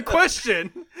wasn't a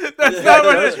question. That's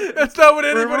not what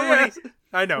anybody asked.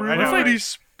 I know.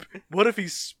 What if he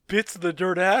spits the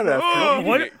dirt out after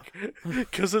eating?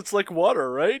 Because it's like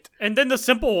water, right? And then the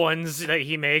simple ones that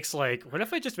he makes, like, what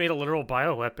if I just made a literal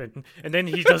bioweapon? And then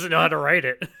he doesn't know how to write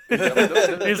it.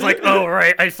 He's like, oh,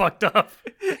 right, I fucked up.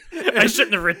 I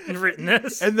shouldn't have written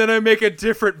this. And then I make a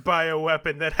different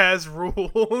bioweapon that has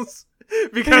rules.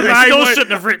 Because I still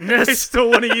shouldn't have written I this. still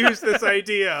want to use this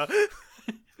idea.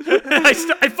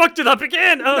 I fucked it up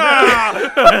again. Oh,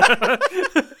 no.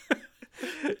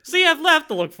 See, I've left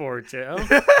to look forward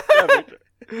to.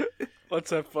 Let's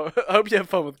have fun. I hope you have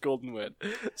fun with Golden Wind.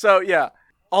 So yeah,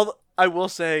 I will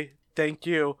say thank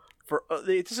you for.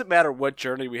 It doesn't matter what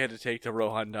journey we had to take to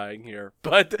Rohan dying here,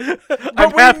 but I'm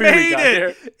happy we got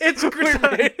here. It's great.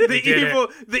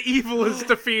 The evil is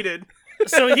defeated.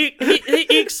 So he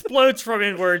explodes from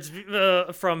inwards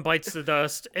from Bites the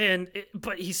Dust,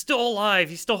 but he's still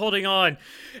alive. He's still holding on,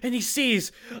 and he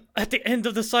sees at the end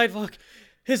of the sidewalk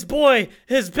his boy,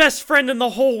 his best friend in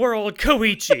the whole world,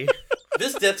 Koichi.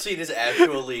 This death scene is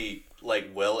actually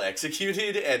like well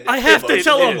executed, and I have to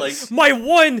tell him, like, my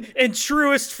one and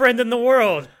truest friend in the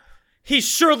world. He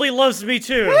surely loves me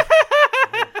too.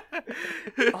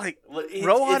 Like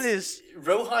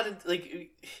Rohan,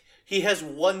 like, he has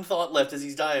one thought left as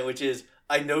he's dying, which is,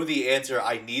 I know the answer.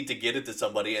 I need to get it to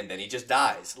somebody, and then he just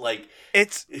dies. Like,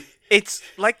 it's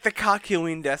like the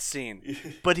Kakyoin death scene,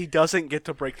 but he doesn't get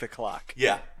to break the clock.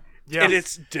 yeah. Yeah. And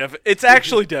it's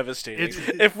actually devastating.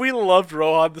 If we loved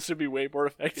Rohan, this would be way more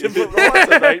effective, but Rohan's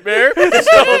a nightmare,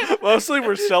 so mostly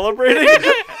we're celebrating.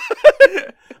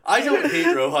 I don't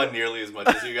hate Rohan nearly as much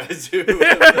as you guys do.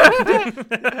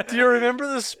 Do you remember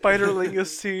the Spiderlingus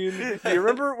scene? Do you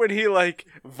remember when he, like,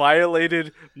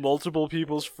 violated multiple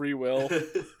people's free will?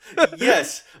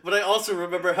 Yes, but I also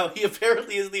remember how he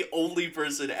apparently is the only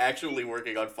person actually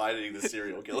working on finding the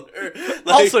serial killer. Like,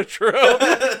 Also true.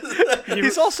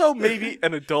 He's also maybe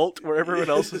an adult where everyone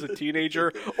else is a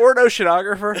teenager or an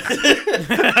oceanographer.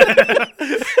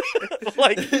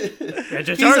 Like, Yeah, he's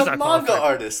Jajar's a not manga qualified.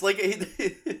 artist. Like,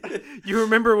 You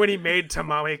remember when he made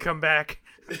Tamami come back?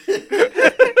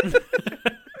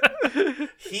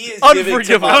 he is giving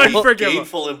Unforgivable. Tamami Unforgivable.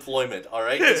 gainful employment. All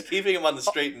right, he's keeping him on the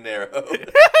straight and narrow.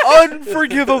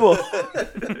 unforgivable.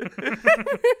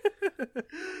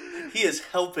 He is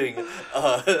helping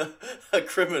a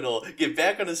criminal get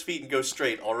back on his feet and go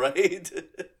straight. All right.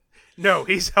 No,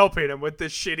 he's helping him with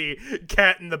this shitty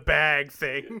cat in the bag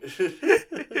thing.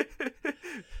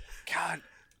 God.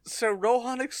 So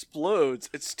Rohan explodes.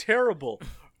 It's terrible.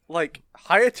 Like,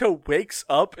 Hayato wakes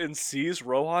up and sees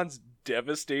Rohan's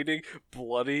devastating,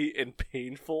 bloody, and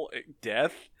painful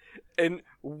death, and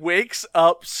wakes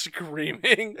up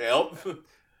screaming. Yep.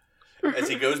 As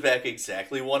he goes back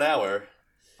exactly 1 hour.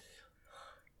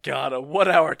 God, a 1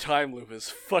 hour time loop is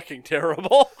fucking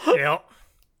terrible. Yep.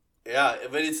 Yeah,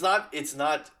 but it's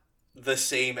not the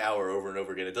same hour over and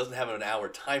over again. It doesn't have an hour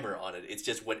timer on it. It's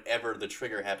just whenever the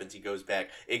trigger happens, he goes back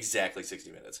exactly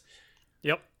 60 minutes.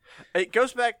 Yep. It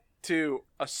goes back to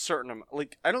a certain amount.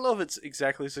 Like, I don't know if it's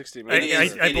exactly 60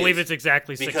 minutes. I believe it's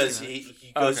exactly 60 because minutes.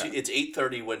 he goes. Okay. It's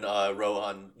 8:30 when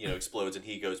Rohan explodes and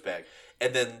he goes back,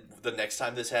 and then the next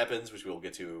time this happens, which we'll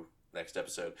get to next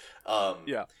episode.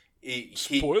 Yeah. He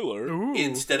Spoiler. Ooh.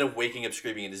 instead of waking up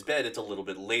screaming in his bed, it's a little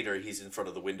bit later. He's in front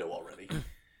of the window already.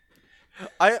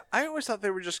 I always thought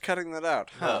they were just cutting that out.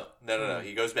 Huh. No.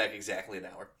 He goes back exactly an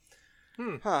hour.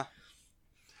 Huh.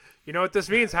 You know what this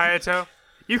means, Hayato?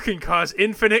 You can cause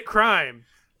infinite crime.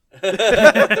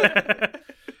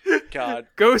 God.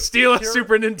 Go steal a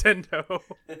Super Nintendo.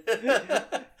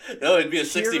 No, it'd be a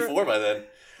 64 by then.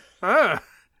 Ah.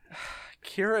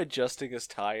 Kira adjusting his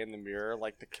tie in the mirror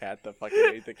like the cat that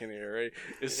fucking ate the canary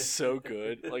is so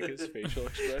good. Like, his facial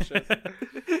expression.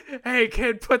 Hey,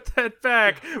 kid, put that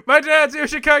back. My dad's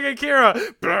Yoshikage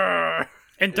Kira. Brr.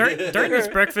 And during this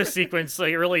breakfast sequence,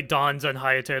 like, it really dawns on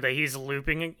Hayato that he's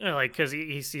looping, like, because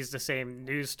he sees the same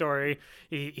news story.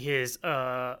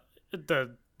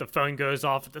 The phone goes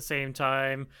off at the same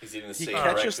time. He's eating the He same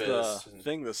catches the breakfast.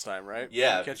 thing this time, right?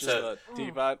 Yeah, He catches so- the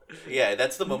teapot. Yeah,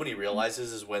 that's the moment he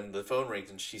realizes is when the phone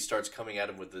rings and she starts coming at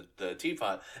him with the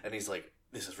teapot, and he's like,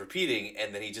 this is repeating,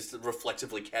 and then he just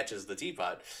reflexively catches the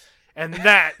teapot. And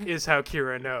that is how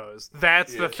Kira knows.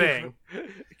 That's the thing.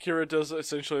 Kira does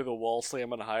essentially the wall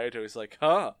slam on Hayato. He's like,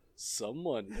 huh,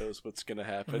 someone knows what's going to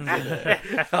happen today.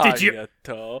 Did you-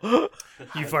 Hayato.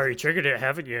 You've already triggered it,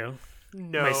 haven't you?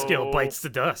 No. My skill bites the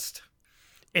dust.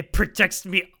 It protects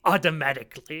me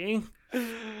automatically.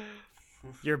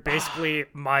 You're basically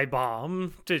my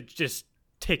bomb to just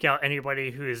take out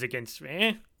anybody who is against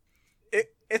me. It's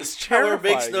This power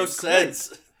terrifying. makes no It's great.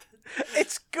 sense.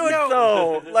 It's good,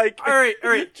 though. Like, All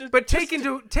right. But take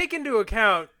into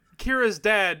account, Kira's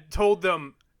dad told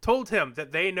him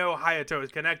that they know Hayato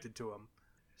is connected to him.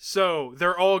 So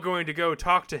they're all going to go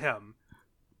talk to him.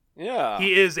 yeah.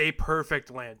 He is a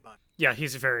perfect landmine. Yeah,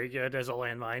 he's very good as a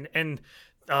landmine. And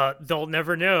they'll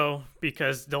never know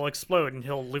because they'll explode and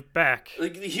he'll loop back.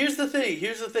 Like, here's the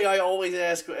thing I always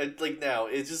ask, like, now,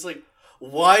 it's just like,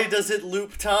 why does it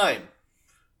loop time?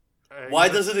 Why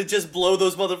doesn't it just blow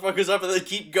those motherfuckers up and then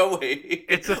keep going?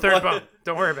 It's the third bomb.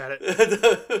 Don't worry about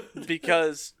it.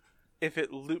 Because if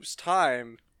it loops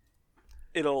time,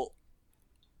 it'll...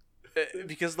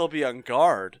 Because they'll be on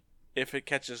guard if it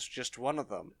catches just one of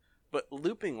them. But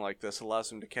looping like this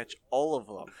allows him to catch all of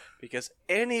them, because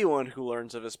anyone who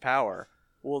learns of his power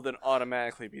will then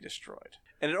automatically be destroyed.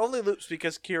 And it only loops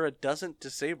because Kira doesn't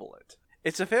disable it.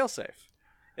 It's a failsafe.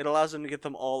 It allows him to get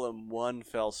them all in one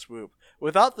fell swoop,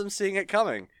 without them seeing it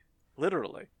coming.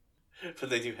 Literally. But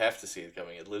they do have to see it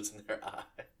coming. It lives in their eye.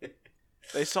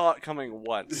 They saw it coming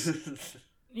once.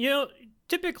 You know,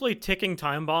 typically ticking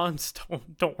time bombs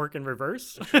don't work in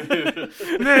reverse.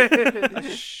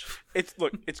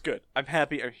 It's good. I'm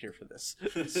happy I'm here for this.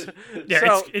 Yeah,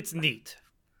 So- it's neat.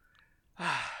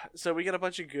 So we get a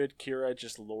bunch of good Kira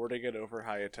just lording it over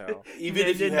Hayato. Even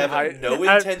if you have no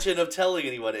intention of telling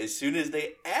anyone, as soon as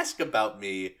they ask about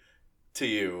me to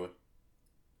you,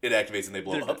 it activates and they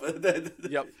blow up.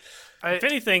 Yep. If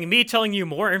anything, me telling you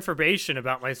more information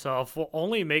about myself will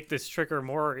only make this trigger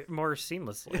more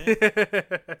seamlessly.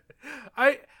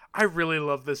 I really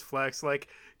love this flex. Like,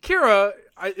 Kira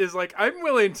is like, I'm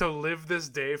willing to live this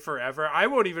day forever. I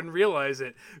won't even realize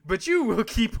it, but you will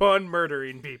keep on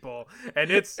murdering people. And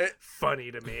it's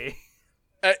funny to me.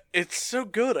 It's so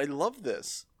good. I love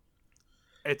this.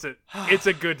 It's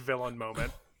a good villain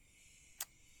moment.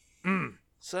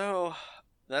 So,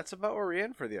 that's about where we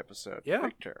end for the episode. Yeah.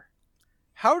 Victor,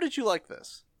 how did you like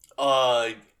this?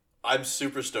 I'm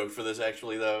super stoked for this,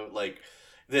 actually, though. Like,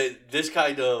 this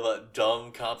kind of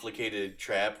dumb, complicated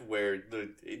trap where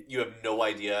you have no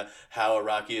idea how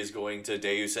Araki is going to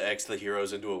Deus Ex the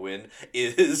heroes into a win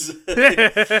is...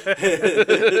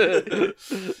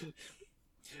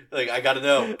 like, I gotta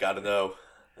know.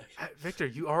 Victor,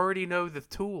 you already know the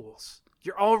tools.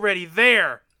 You're already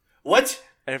there. What?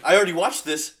 I already watched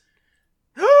this.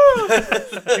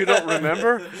 You don't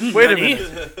remember? Wait a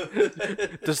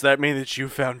minute. Does that mean that you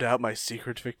found out my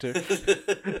secret, Victor?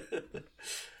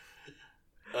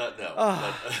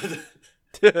 No.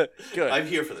 Good. I'm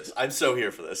here for this. I'm so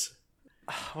here for this.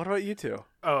 What about you two?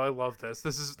 Oh, I love this.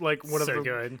 This is like one of So the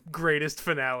good. greatest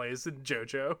finales in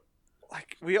JoJo.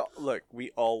 Like we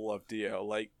all love Dio.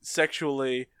 Like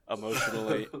sexually,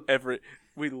 emotionally,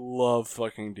 we love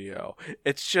fucking Dio.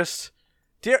 It's just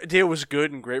Dio was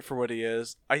good and great for what he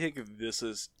is. I think this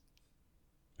is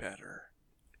better.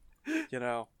 You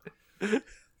know?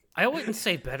 I wouldn't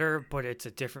say better, but it's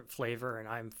a different flavor, and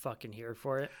I'm fucking here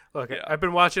for it. Look, Yeah. I've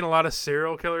been watching a lot of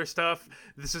serial killer stuff.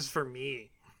 This is for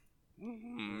me.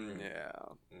 Yeah.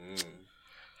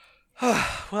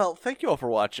 Well, thank you all for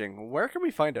watching. Where can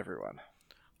we find everyone?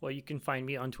 Well, you can find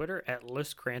me on Twitter at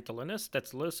LysGrantolinus.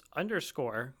 That's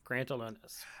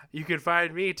Lys_Grantolinus. You can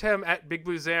find me, Tim, at Big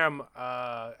Blue Zam.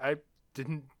 I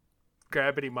didn't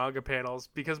grab any manga panels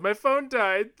because my phone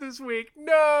died this week.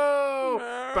 No!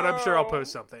 But I'm sure I'll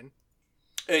post something.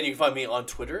 And you can find me on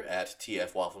Twitter at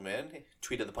TF Waffleman,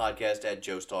 tweet at the podcast at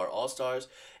Joestar Allstars,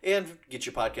 and get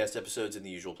your podcast episodes in the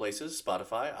usual places: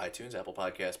 Spotify, iTunes, Apple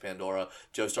Podcasts, Pandora,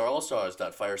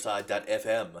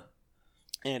 joestarallstars.fireside.fm.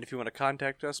 And if you want to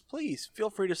contact us, please feel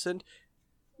free to send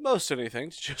most anything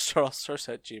to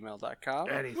joestarallstars@gmail.com.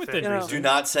 Anything. Within You know, Do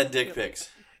not send dick pics.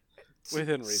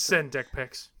 Within reason. Send dick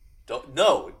pics. Do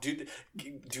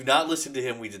not listen to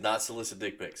him. We did not solicit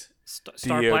dick pics.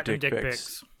 Star Dio Platinum Dick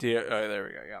Pics. Dio, there we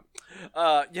go, yeah.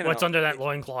 You know, What's under that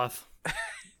loincloth?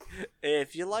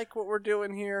 if you like what we're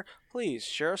doing here, please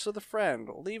share us with a friend.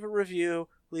 Leave a review.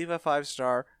 Leave a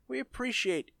 5-star. We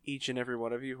appreciate each and every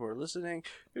one of you who are listening,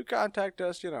 who contact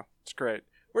us. You know, it's great.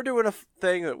 We're doing a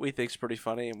thing that we think's pretty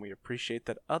funny, and we appreciate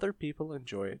that other people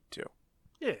enjoy it too.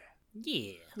 Yeah.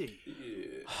 Yeah.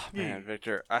 Oh, man,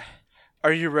 Victor,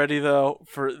 are you ready though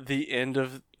for the end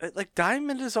of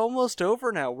Diamond is almost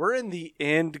over now. We're in the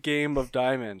end game of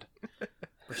Diamond.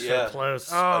 We're so close.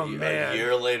 Oh, A man.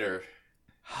 year later.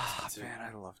 Oh, man,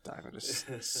 I love Diamond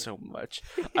so much.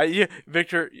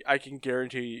 Victor, I can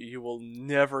guarantee you will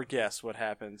never guess what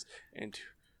happens and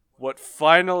what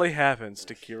finally happens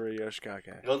to Kira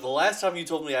Yoshikage. The last time you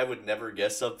told me I would never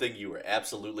guess something, you were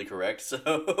absolutely correct. So,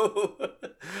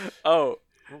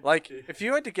 if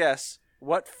you had to guess,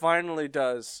 what finally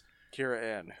does Kira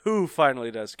in? Who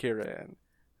finally does Kira in?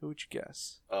 Who would you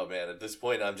guess? oh man, at this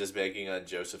point, I'm just banking on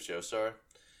Joseph Joestar.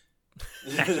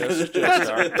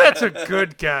 That's a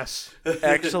good guess.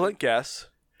 Excellent guess.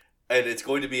 And it's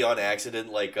going to be on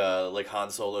accident, like Han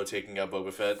Solo taking out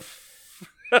Boba Fett.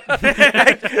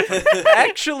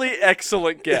 Actually,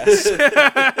 excellent guess.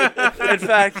 In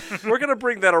fact, we're gonna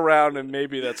bring that around, and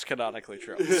maybe that's canonically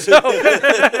true. So,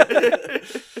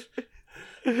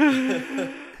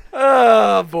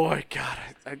 oh boy, God!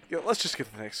 Let's just get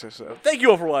to the next episode. Thank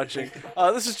you all for watching.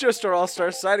 This is Joestar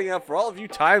All-Stars signing out for all of you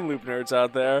time loop nerds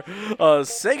out there.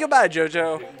 Say goodbye,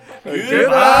 JoJo.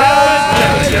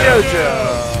 Goodbye,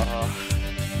 JoJo.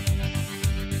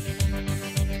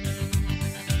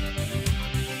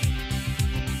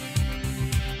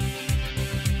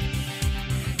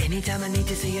 Anytime I need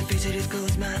to see your face, I just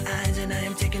close my eyes and I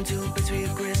am taken to a place where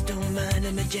your crystal mind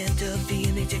and magenta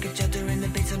feeling take a shelter in the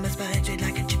base of my spine, straight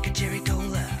like a chicken cherry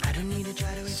cola. I don't need to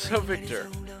try to. So, Victor,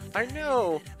 I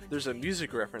know there's a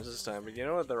music reference this time, but you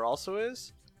know what there also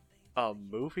is? A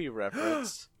movie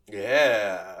reference.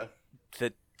 Yeah.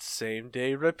 The same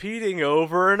day repeating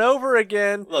over and over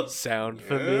again. Look, Sound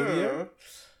familiar?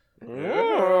 The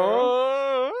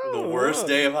worst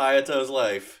day of Hayato's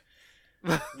life.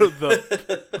 That's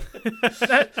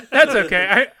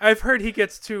okay. I've heard he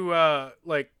gets to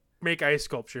make ice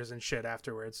sculptures and shit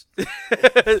afterwards.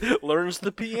 Learns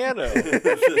the piano.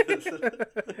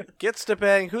 Gets to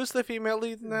bang. Who's the female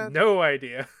lead in that? No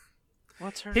idea.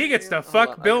 What's her He gets name? to fuck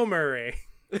Hold on, Bill Murray.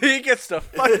 He gets to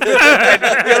fuck.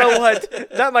 Get a what?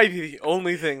 That might be the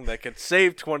only thing that could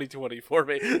save 2020 for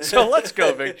me. So let's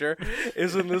go, Victor.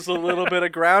 Isn't this a little bit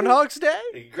of Groundhog's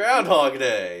Day? Groundhog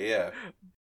Day, yeah.